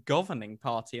being the governing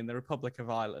party in the Republic of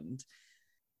Ireland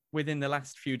within the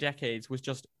last few decades, was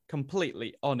just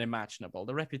completely unimaginable.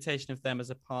 The reputation of them as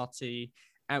a party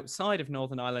outside of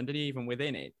Northern Ireland and even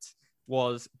within it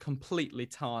was completely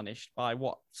tarnished by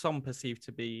what some perceive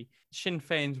to be Sinn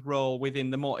Féin's role within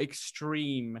the more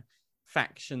extreme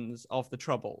factions of the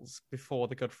Troubles before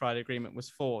the Good Friday Agreement was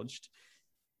forged.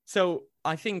 So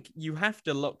I think you have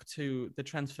to look to the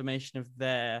transformation of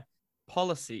their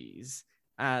policies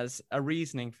as a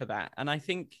reasoning for that. And I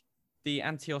think the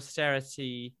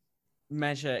anti-austerity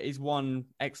measure is one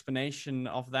explanation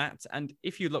of that. And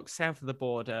if you look south of the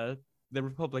border, the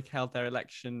Republic held their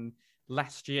election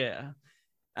last year,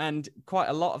 and quite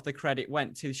a lot of the credit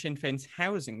went to Sinn Féin's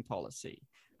housing policy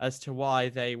as to why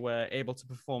they were able to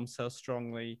perform so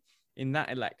strongly in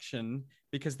that election,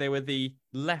 because they were the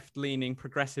left-leaning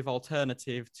progressive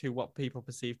alternative to what people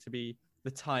perceive to be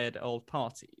the tired old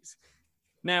parties.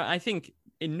 Now, I think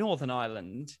in Northern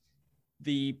Ireland,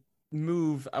 the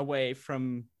move away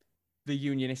from the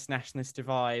unionist nationalist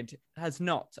divide has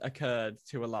not occurred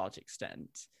to a large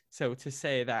extent. So to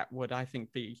say that would, I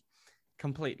think, be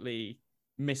completely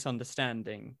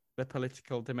misunderstanding the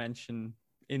political dimension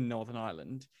in Northern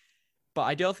Ireland. But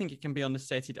I don't think it can be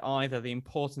understated either, the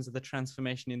importance of the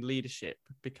transformation in leadership,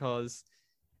 because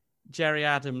Gerry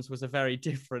Adams was a very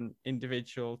different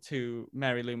individual to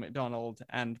Mary Lou McDonald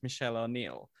and Michelle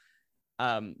O'Neill,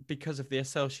 because of the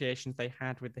associations they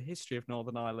had with the history of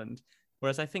Northern Ireland.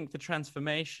 Whereas I think the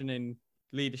transformation in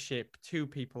leadership to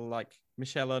people like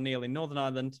Michelle O'Neill in Northern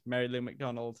Ireland, Mary Lou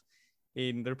McDonald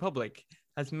in the Republic,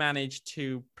 has managed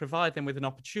to provide them with an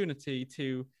opportunity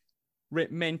to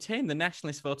maintain the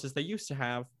nationalist voters they used to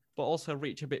have, but also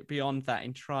reach a bit beyond that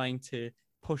in trying to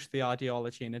push the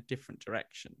ideology in a different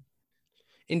direction.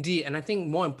 Indeed, and I think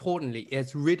more importantly, it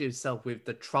has rid itself with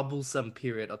the troublesome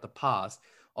period of the past,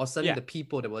 or certainly the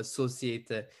people that were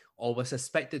associated or were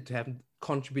suspected to have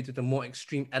contributed to more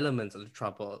extreme elements of the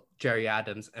trouble, Gerry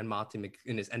Adams and Martin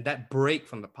McGuinness, and that break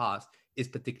from the past is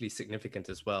particularly significant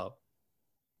as well.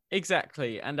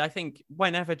 Exactly. And I think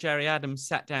whenever Jerry Adams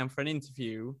sat down for an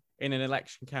interview in an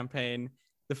election campaign,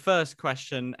 the first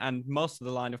question and most of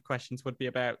the line of questions would be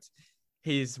about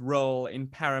his role in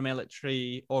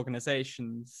paramilitary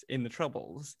organizations in the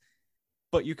Troubles.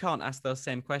 But you can't ask those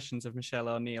same questions of Michelle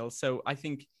O'Neill. So I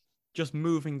think just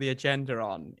moving the agenda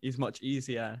on is much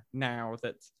easier now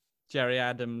that Jerry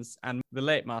Adams and the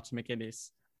late Martin McGuinness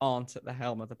aren't at the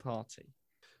helm of the party.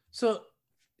 So,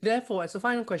 therefore, as a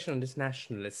final question on this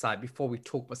nationalist side, before we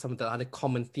talk about some of the other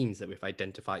common themes that we've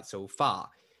identified so far,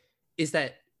 is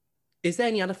there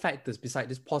any other factors besides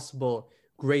this possible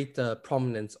greater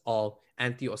prominence of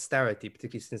anti-austerity,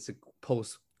 particularly since the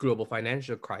post-global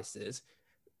financial crisis,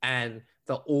 and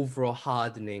the overall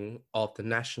hardening of the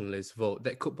nationalist vote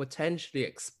that could potentially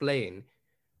explain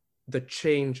the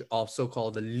change of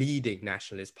so-called the leading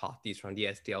nationalist parties from the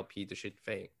SDLP to Sinn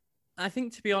Féin? I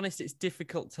think, to be honest, it's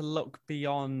difficult to look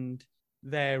beyond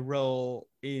their role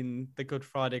in the Good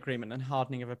Friday Agreement and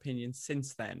hardening of opinion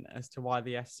since then as to why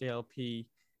the SDLP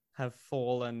have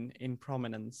fallen in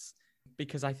prominence.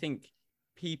 Because I think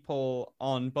people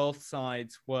on both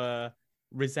sides were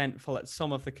resentful at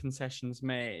some of the concessions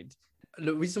made.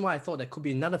 The reason why I thought there could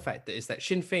be another factor is that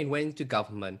Sinn Féin went into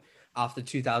government after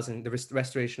 2000, the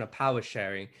restoration of power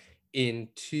sharing in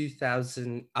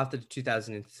 2000, after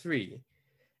 2003.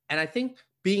 And I think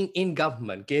being in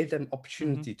government gave them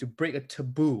opportunity to break a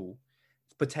taboo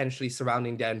potentially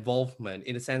surrounding their involvement,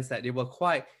 in the sense that they were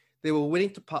willing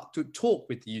to talk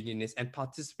with the unionists and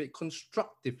participate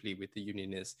constructively with the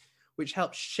unionists, which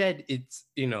helped shed its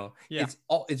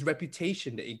its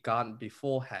reputation that it garnered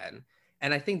beforehand.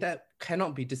 And I think that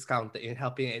cannot be discounted in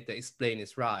helping it to explain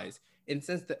its rise, in the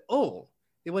sense that,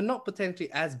 they were not potentially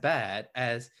as bad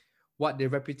as what their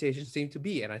reputation seemed to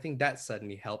be. And I think that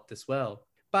certainly helped as well.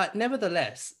 But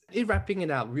nevertheless, in wrapping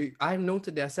it up, I've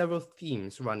noted there are several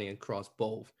themes running across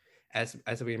both,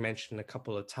 as we mentioned a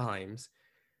couple of times.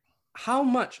 How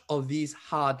much of these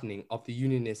hardening of the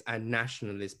unionist and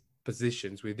nationalist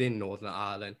positions within Northern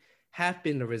Ireland have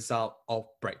been the result of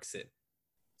Brexit?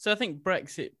 So I think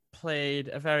Brexit played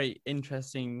a very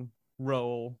interesting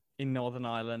role in Northern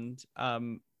Ireland,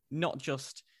 not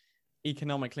just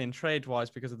economically and trade-wise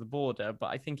because of the border, but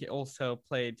I think it also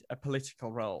played a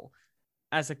political role.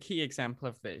 As a key example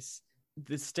of this,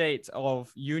 the state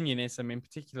of unionism in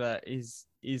particular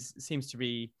seems to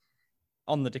be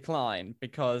on the decline,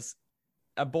 because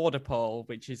a border poll,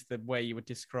 which is the way you would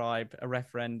describe a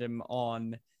referendum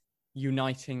on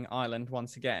uniting Ireland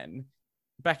once again,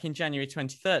 back in January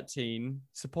 2013,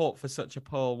 support for such a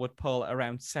poll would poll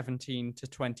around 17 to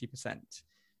 20%.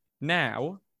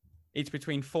 Now, it's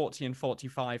between 40 and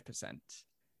 45%.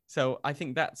 So I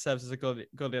think that serves as a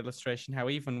good illustration how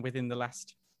even within the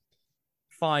last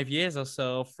 5 years or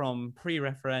so, from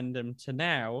pre-referendum to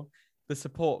now, the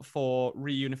support for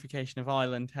reunification of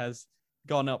Ireland has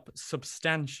gone up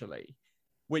substantially,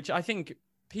 which I think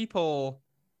people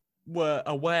were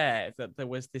aware that there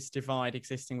was this divide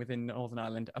existing within Northern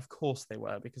Ireland. Of course they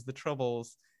were, because the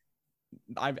Troubles,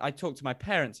 I talked to my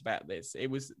parents about this. It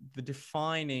was the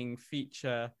defining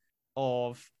feature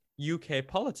of UK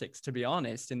politics, to be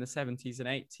honest, in the 70s and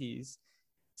 80s.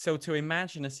 So to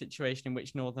imagine a situation in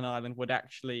which Northern Ireland would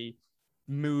actually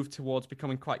move towards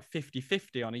becoming quite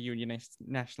 50-50 on a unionist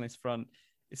nationalist front,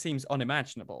 it seems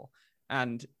unimaginable.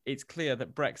 And it's clear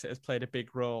that Brexit has played a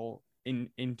big role in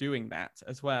doing that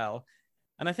as well.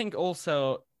 And I think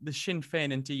also the Sinn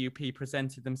Féin and DUP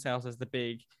presented themselves as the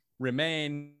big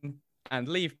Remain and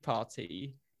Leave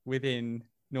party within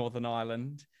Northern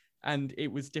Ireland. And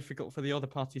it was difficult for the other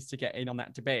parties to get in on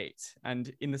that debate.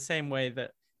 And in the same way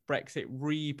that Brexit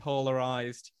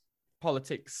repolarized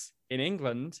politics in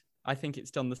England, I think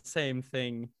it's done the same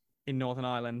thing in Northern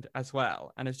Ireland as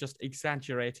well, and has just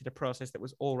exaggerated a process that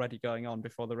was already going on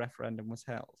before the referendum was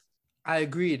held. I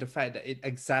agree the fact that it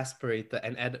exasperated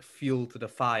and added fuel to the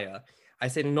fire. I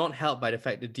say not helped by the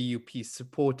fact that DUP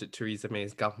supported Theresa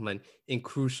May's government in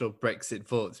crucial Brexit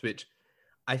votes, which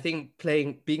I think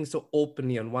being so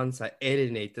openly on one side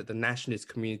alienated the nationalist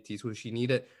communities who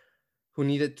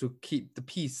needed to keep the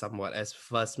peace somewhat as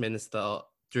First Minister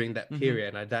during that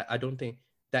period. And I don't think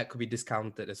that could be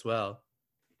discounted as well.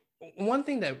 One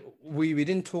thing that we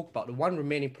didn't talk about, the one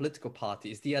remaining political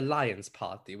party, is the Alliance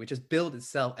Party, which has built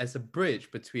itself as a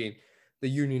bridge between the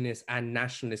unionist and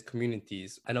nationalist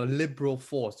communities, and a liberal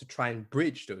force to try and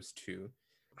bridge those two.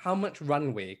 How much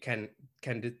runway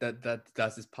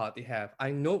does this party have? I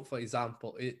note, for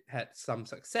example, it had some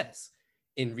success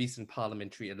in recent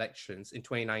parliamentary elections. In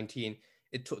 2019,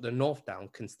 it took the North Down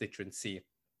constituency.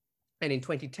 And in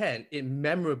 2010, it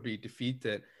memorably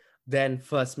defeated then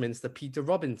First Minister Peter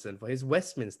Robinson for his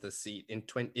Westminster seat in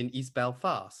East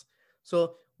Belfast.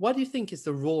 So, what do you think is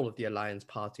the role of the Alliance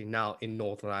Party now in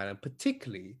Northern Ireland,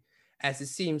 particularly as it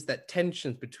seems that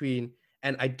tensions between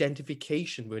and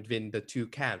identification within the two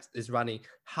camps is running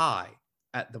high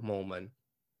at the moment?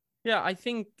 Yeah, I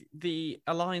think the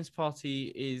Alliance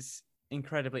Party is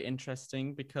incredibly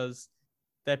interesting because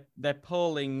they're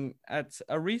polling at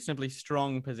a reasonably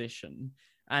strong position,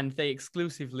 and they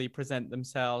exclusively present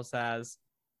themselves as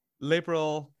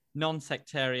liberal,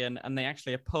 non-sectarian, and they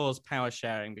actually oppose power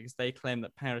sharing because they claim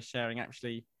that power sharing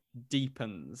actually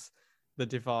deepens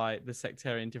the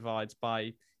sectarian divides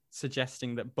by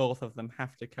suggesting that both of them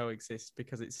have to coexist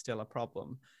because it's still a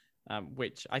problem,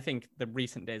 which I think the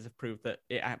recent days have proved that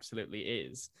it absolutely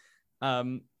is.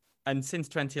 And since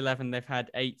 2011, they've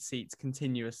had 8 seats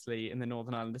continuously in the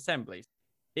Northern Ireland Assembly.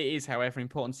 It is, however,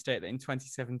 important to state that in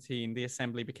 2017, the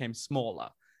Assembly became smaller.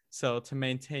 So to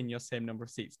maintain your same number of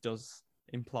seats does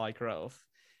imply growth.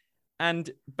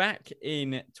 And back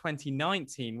in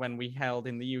 2019, when we held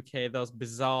in the UK those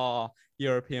bizarre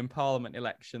European Parliament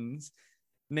elections,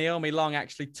 Naomi Long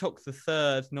actually took the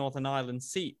 3rd Northern Ireland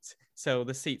seat. So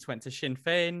the seats went to Sinn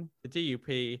Féin, the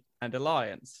DUP, and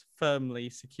Alliance, firmly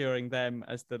securing them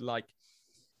as the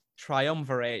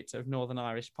triumvirate of Northern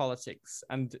Irish politics.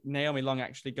 And Naomi Long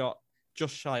actually got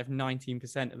just shy of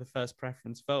 19% of the first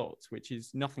preference vote, which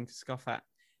is nothing to scoff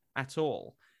at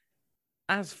all.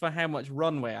 As for how much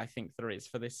runway I think there is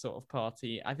for this sort of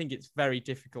party, I think it's very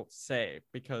difficult to say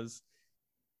because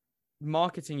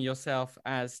marketing yourself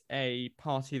as a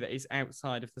party that is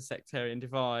outside of the sectarian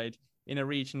divide in a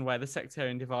region where the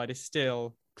sectarian divide is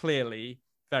still clearly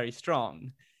very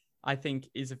strong, I think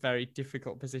is a very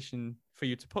difficult position for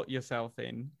you to put yourself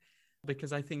in,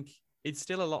 because I think it's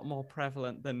still a lot more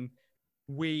prevalent than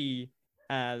we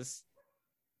as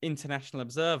international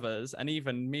observers and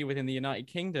even me within the United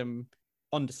Kingdom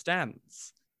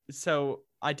understands. So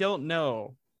I don't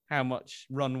know how much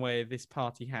runway this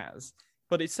party has,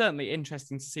 but it's certainly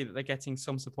interesting to see that they're getting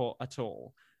some support at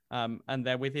all. And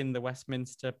they're within the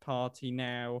Westminster Party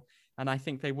now, and I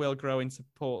think they will grow in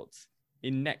support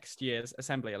in next year's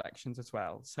Assembly elections as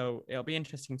well. So it'll be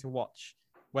interesting to watch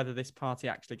whether this party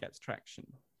actually gets traction.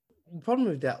 The problem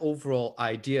with that overall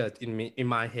idea in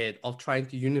my head of trying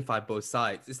to unify both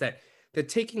sides is that they're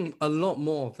taking a lot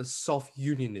more of the soft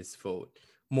unionist vote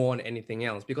more than anything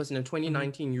else. Because in the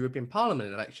 2019 European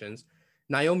Parliament elections,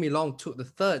 Naomi Long took the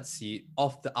 3rd seat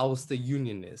of the Ulster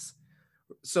Unionists.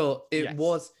 So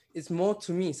it's more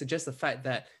to me suggests the fact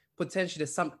that potentially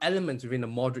there's some elements within the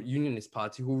moderate unionist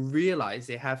party who realize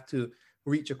they have to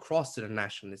reach across to the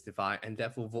nationalist divide and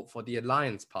therefore vote for the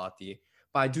Alliance Party.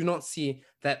 But I do not see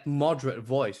that moderate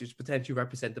voice, which is potentially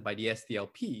represented by the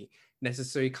SDLP,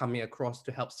 necessarily coming across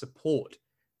to help support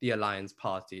the Alliance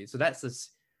Party. So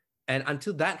and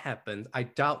until that happens, I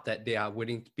doubt that they are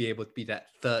willing to be able to be that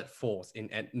third force in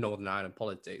Northern Ireland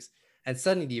politics. And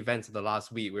certainly the events of the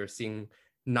last week, we're seeing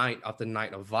night after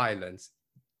night of violence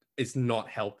is not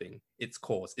helping its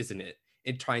cause, isn't it?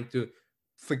 In trying to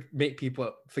make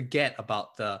people forget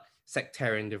about the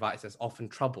sectarian divides that's often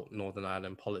troubled Northern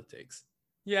Ireland politics.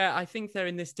 Yeah, I think they're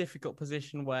in this difficult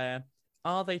position where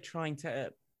are they trying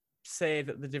to say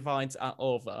that the divides are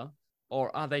over,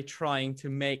 or are they trying to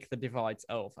make the divides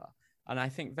over? And I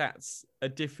think that's a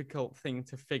difficult thing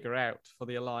to figure out for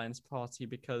the Alliance Party,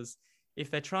 because if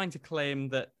they're trying to claim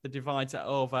that the divides are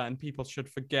over and people should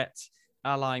forget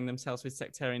allying themselves with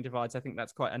sectarian divides, I think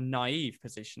that's quite a naive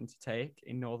position to take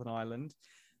in Northern Ireland.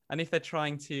 And if they're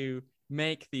trying to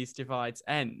make these divides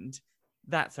end,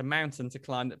 that's a mountain to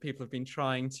climb that people have been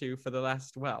trying to for the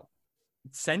last,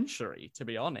 century, to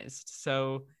be honest.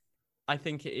 So I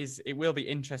think it will be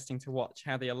interesting to watch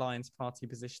how the Alliance Party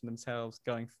position themselves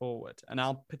going forward. And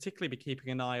I'll particularly be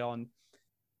keeping an eye on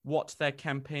what their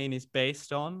campaign is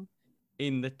based on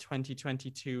in the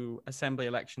 2022 Assembly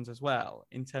elections as well,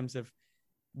 in terms of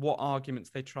what arguments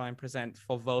they try and present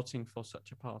for voting for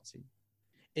such a party.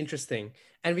 Interesting.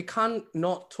 And we can't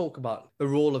not talk about the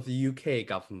role of the UK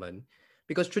government,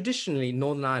 because traditionally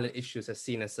Northern Ireland issues are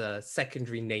seen as a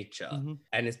secondary nature,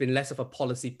 and it's been less of a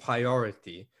policy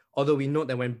priority. Although we know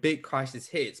that when big crisis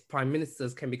hits, prime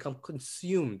ministers can become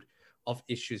consumed of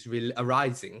issues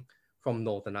arising from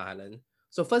Northern Ireland.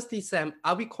 So firstly, Sam,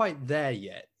 are we quite there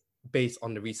yet based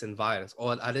on the recent violence,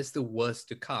 or are there still worse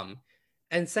to come?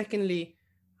 And secondly,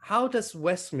 how does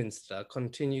Westminster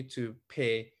continue to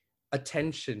pay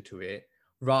attention to it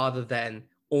rather than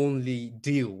only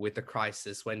deal with the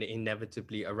crisis when they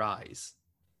inevitably arise?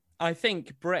 I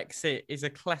think Brexit is a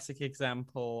classic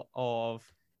example of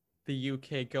the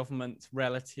UK government's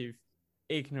relative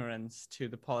ignorance to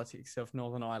the politics of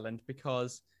Northern Ireland,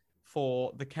 because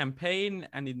for the campaign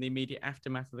and in the immediate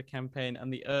aftermath of the campaign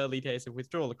and the early days of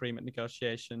withdrawal agreement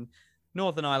negotiation,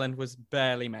 Northern Ireland was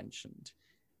barely mentioned.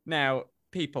 Now,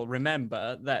 people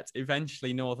remember that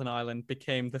eventually Northern Ireland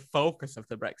became the focus of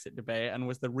the Brexit debate and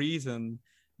was the reason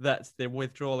that the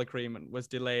withdrawal agreement was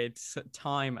delayed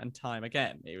time and time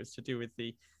again. It was to do with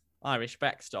the Irish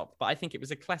backstop. But I think it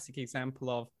was a classic example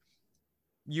of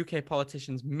UK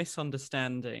politicians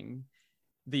misunderstanding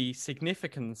the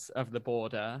significance of the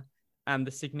border and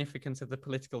the significance of the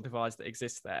political divides that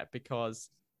exist there, because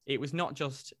it was not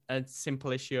just a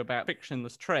simple issue about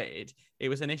frictionless trade. It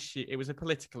was a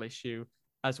political issue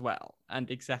as well, and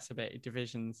exacerbated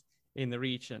divisions in the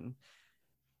region.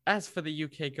 As for the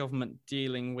UK government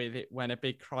dealing with it when a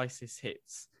big crisis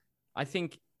hits,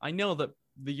 I know that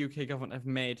the UK government have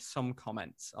made some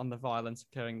comments on the violence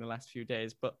occurring the last few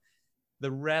days, but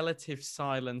the relative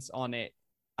silence on it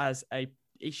as a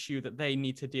issue that they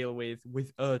need to deal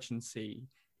with urgency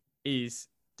is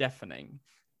deafening,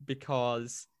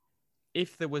 because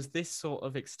if there was this sort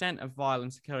of extent of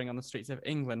violence occurring on the streets of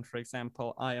England, for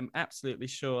example, I am absolutely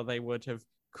sure they would have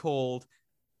called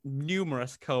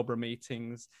numerous Cobra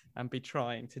meetings and be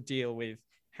trying to deal with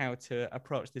how to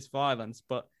approach this violence.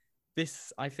 But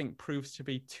this, I think, proves to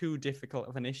be too difficult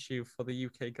of an issue for the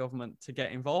UK government to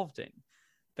get involved in.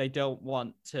 They don't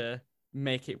want to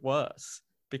make it worse,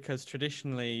 because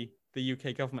traditionally the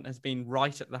UK government has been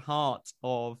right at the heart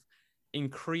of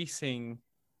increasing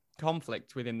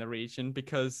conflict within the region,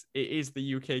 because it is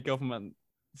the UK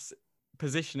government's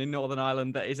position in Northern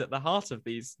Ireland that is at the heart of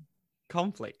these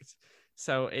conflicts.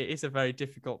 So it is a very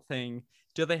difficult thing.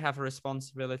 Do they have a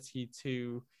responsibility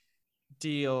to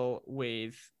deal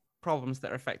with problems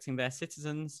that are affecting their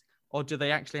citizens, or do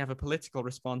they actually have a political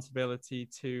responsibility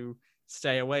to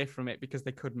stay away from it because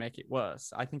they could make it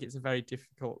worse? I think it's a very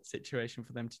difficult situation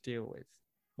for them to deal with.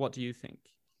 What do you think?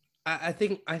 I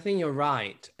think you're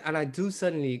right, and I do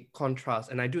certainly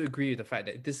contrast, and I do agree with the fact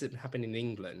that if this had happened in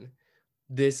England,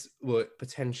 this would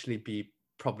potentially be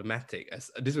problematic.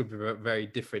 As this would be a very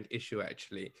different issue,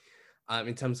 actually,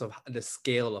 in terms of the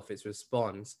scale of its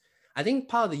response. I think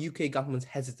part of the UK government's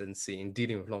hesitancy in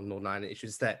dealing with Northern Ireland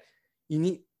issues is that you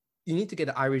need to get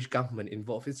the Irish government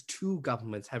involved. It's two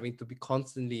governments having to be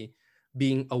constantly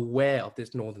being aware of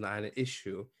this Northern Ireland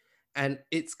issue, and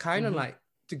it's kind of like,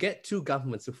 to get two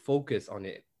governments to focus on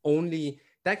it,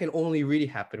 that can only really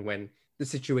happen when the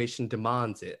situation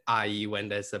demands it, i.e. when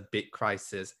there's a big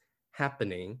crisis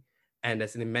happening and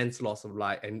there's an immense loss of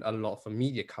life and a lot of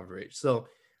media coverage. So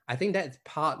I think that's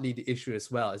partly the issue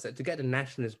as well, is that to get the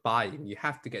nationalist buy-in, you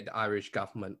have to get the Irish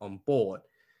government on board.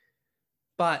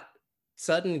 But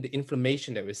certainly the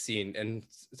inflammation that we're seeing and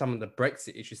some of the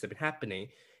Brexit issues that have been happening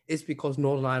is because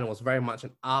Northern Ireland was very much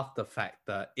an after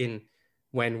factor in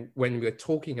when we were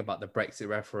talking about the Brexit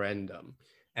referendum.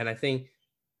 And I think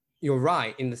you're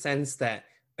right in the sense that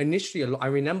initially, I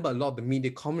remember a lot of the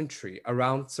media commentary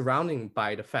surrounding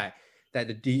by the fact that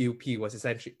the DUP was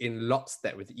essentially in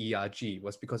lockstep with ERG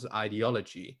was because of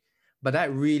ideology. But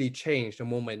that really changed the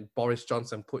moment Boris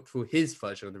Johnson put through his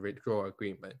version of the withdrawal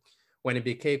agreement, when it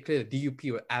became clear the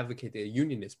DUP were advocating a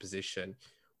unionist position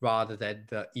rather than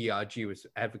the ERG was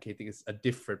advocating a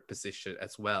different position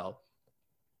as well.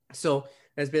 So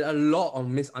there's been a lot of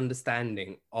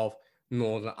misunderstanding of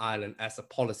Northern Ireland as a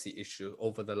policy issue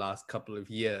over the last couple of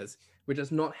years, which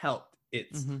has not helped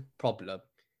its problem.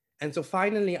 And so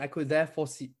finally, I would therefore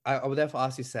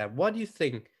ask you, Sam, what do you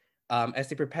think as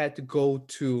they prepare to go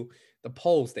to the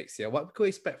polls next year? What could we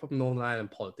expect from Northern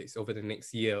Ireland politics over the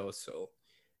next year or so?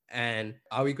 And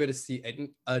are we going to see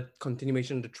a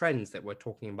continuation of the trends that we're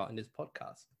talking about in this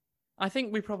podcast? I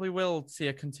think we probably will see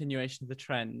a continuation of the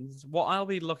trends. What I'll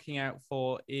be looking out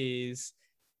for is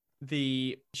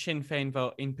the Sinn Féin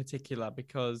vote in particular,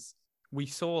 because we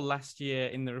saw last year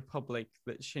in the Republic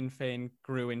that Sinn Féin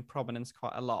grew in prominence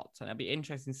quite a lot. And it'd be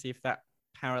interesting to see if that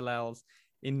parallels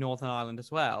in Northern Ireland as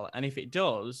well. And if it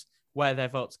does, where their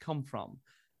votes come from.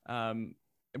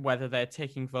 Whether they're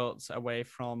taking votes away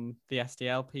from the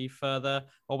SDLP further,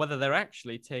 or whether they're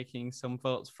actually taking some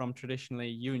votes from traditionally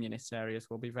unionist areas,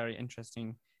 will be very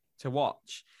interesting to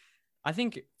watch. I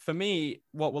think for me,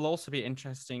 what will also be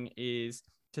interesting is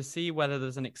to see whether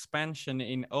there's an expansion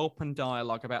in open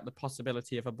dialogue about the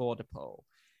possibility of a border poll,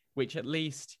 which at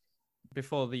least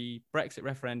before the Brexit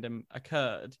referendum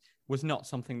occurred was not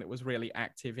something that was really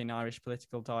active in Irish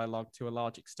political dialogue to a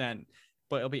large extent.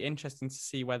 But it'll be interesting to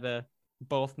see whether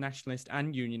both nationalist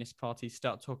and unionist parties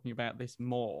start talking about this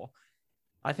more.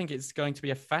 I think it's going to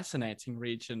be a fascinating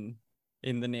region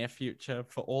in the near future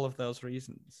for all of those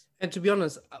reasons. And to be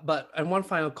honest, and one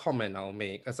final comment I'll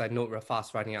make, as I know we're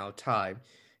fast running out of time,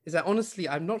 is that honestly,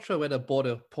 I'm not sure whether a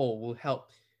border poll will help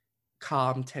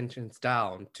calm tensions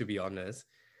down, to be honest.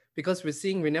 Because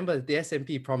remember, the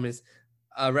SNP promised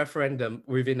a referendum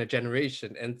within a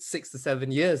generation, and 6 to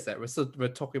 7 years that we're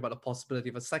talking about the possibility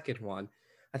of a second one.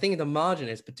 I think the margin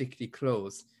is particularly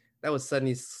close. That would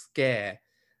certainly scare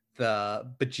the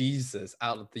bejesus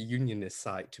out of the unionist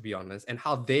side, to be honest, and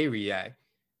how they react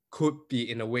could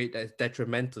be in a way that is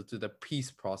detrimental to the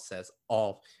peace process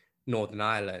of Northern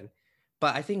Ireland.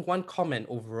 But I think one comment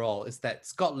overall is that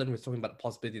Scotland was talking about the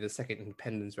possibility of the second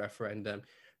independence referendum.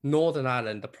 Northern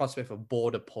Ireland, the prospect of a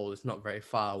border poll is not very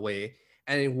far away.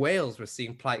 And in Wales, we're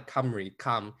seeing Plaid Cymru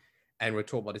come, and we'll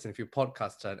talk about this in a few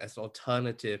podcasts, as an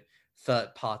alternative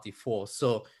third-party force.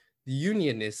 So the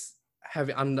union is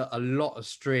having under a lot of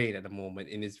strain at the moment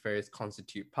in its various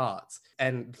constituent parts.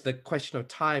 And the question of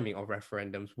timing of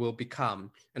referendums will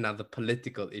become another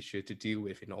political issue to deal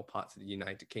with in all parts of the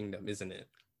United Kingdom, isn't it?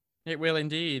 It will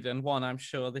indeed, and one I'm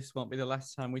sure this won't be the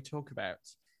last time we talk about.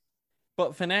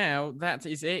 But for now, that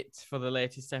is it for the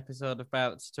latest episode of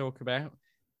Ballots to Talk About.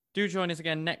 Do join us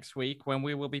again next week when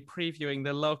we will be previewing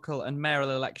the local and mayoral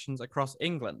elections across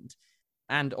England,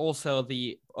 and also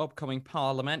the upcoming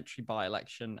parliamentary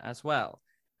by-election as well.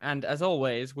 And as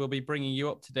always, we'll be bringing you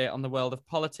up to date on the world of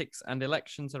politics and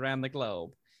elections around the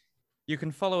globe. You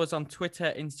can follow us on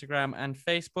Twitter, Instagram, and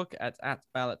Facebook at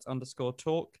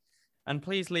 @ballots_talk. And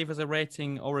please leave us a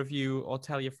rating or review or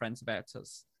tell your friends about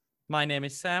us. My name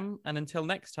is Sam, and until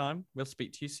next time, we'll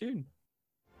speak to you soon.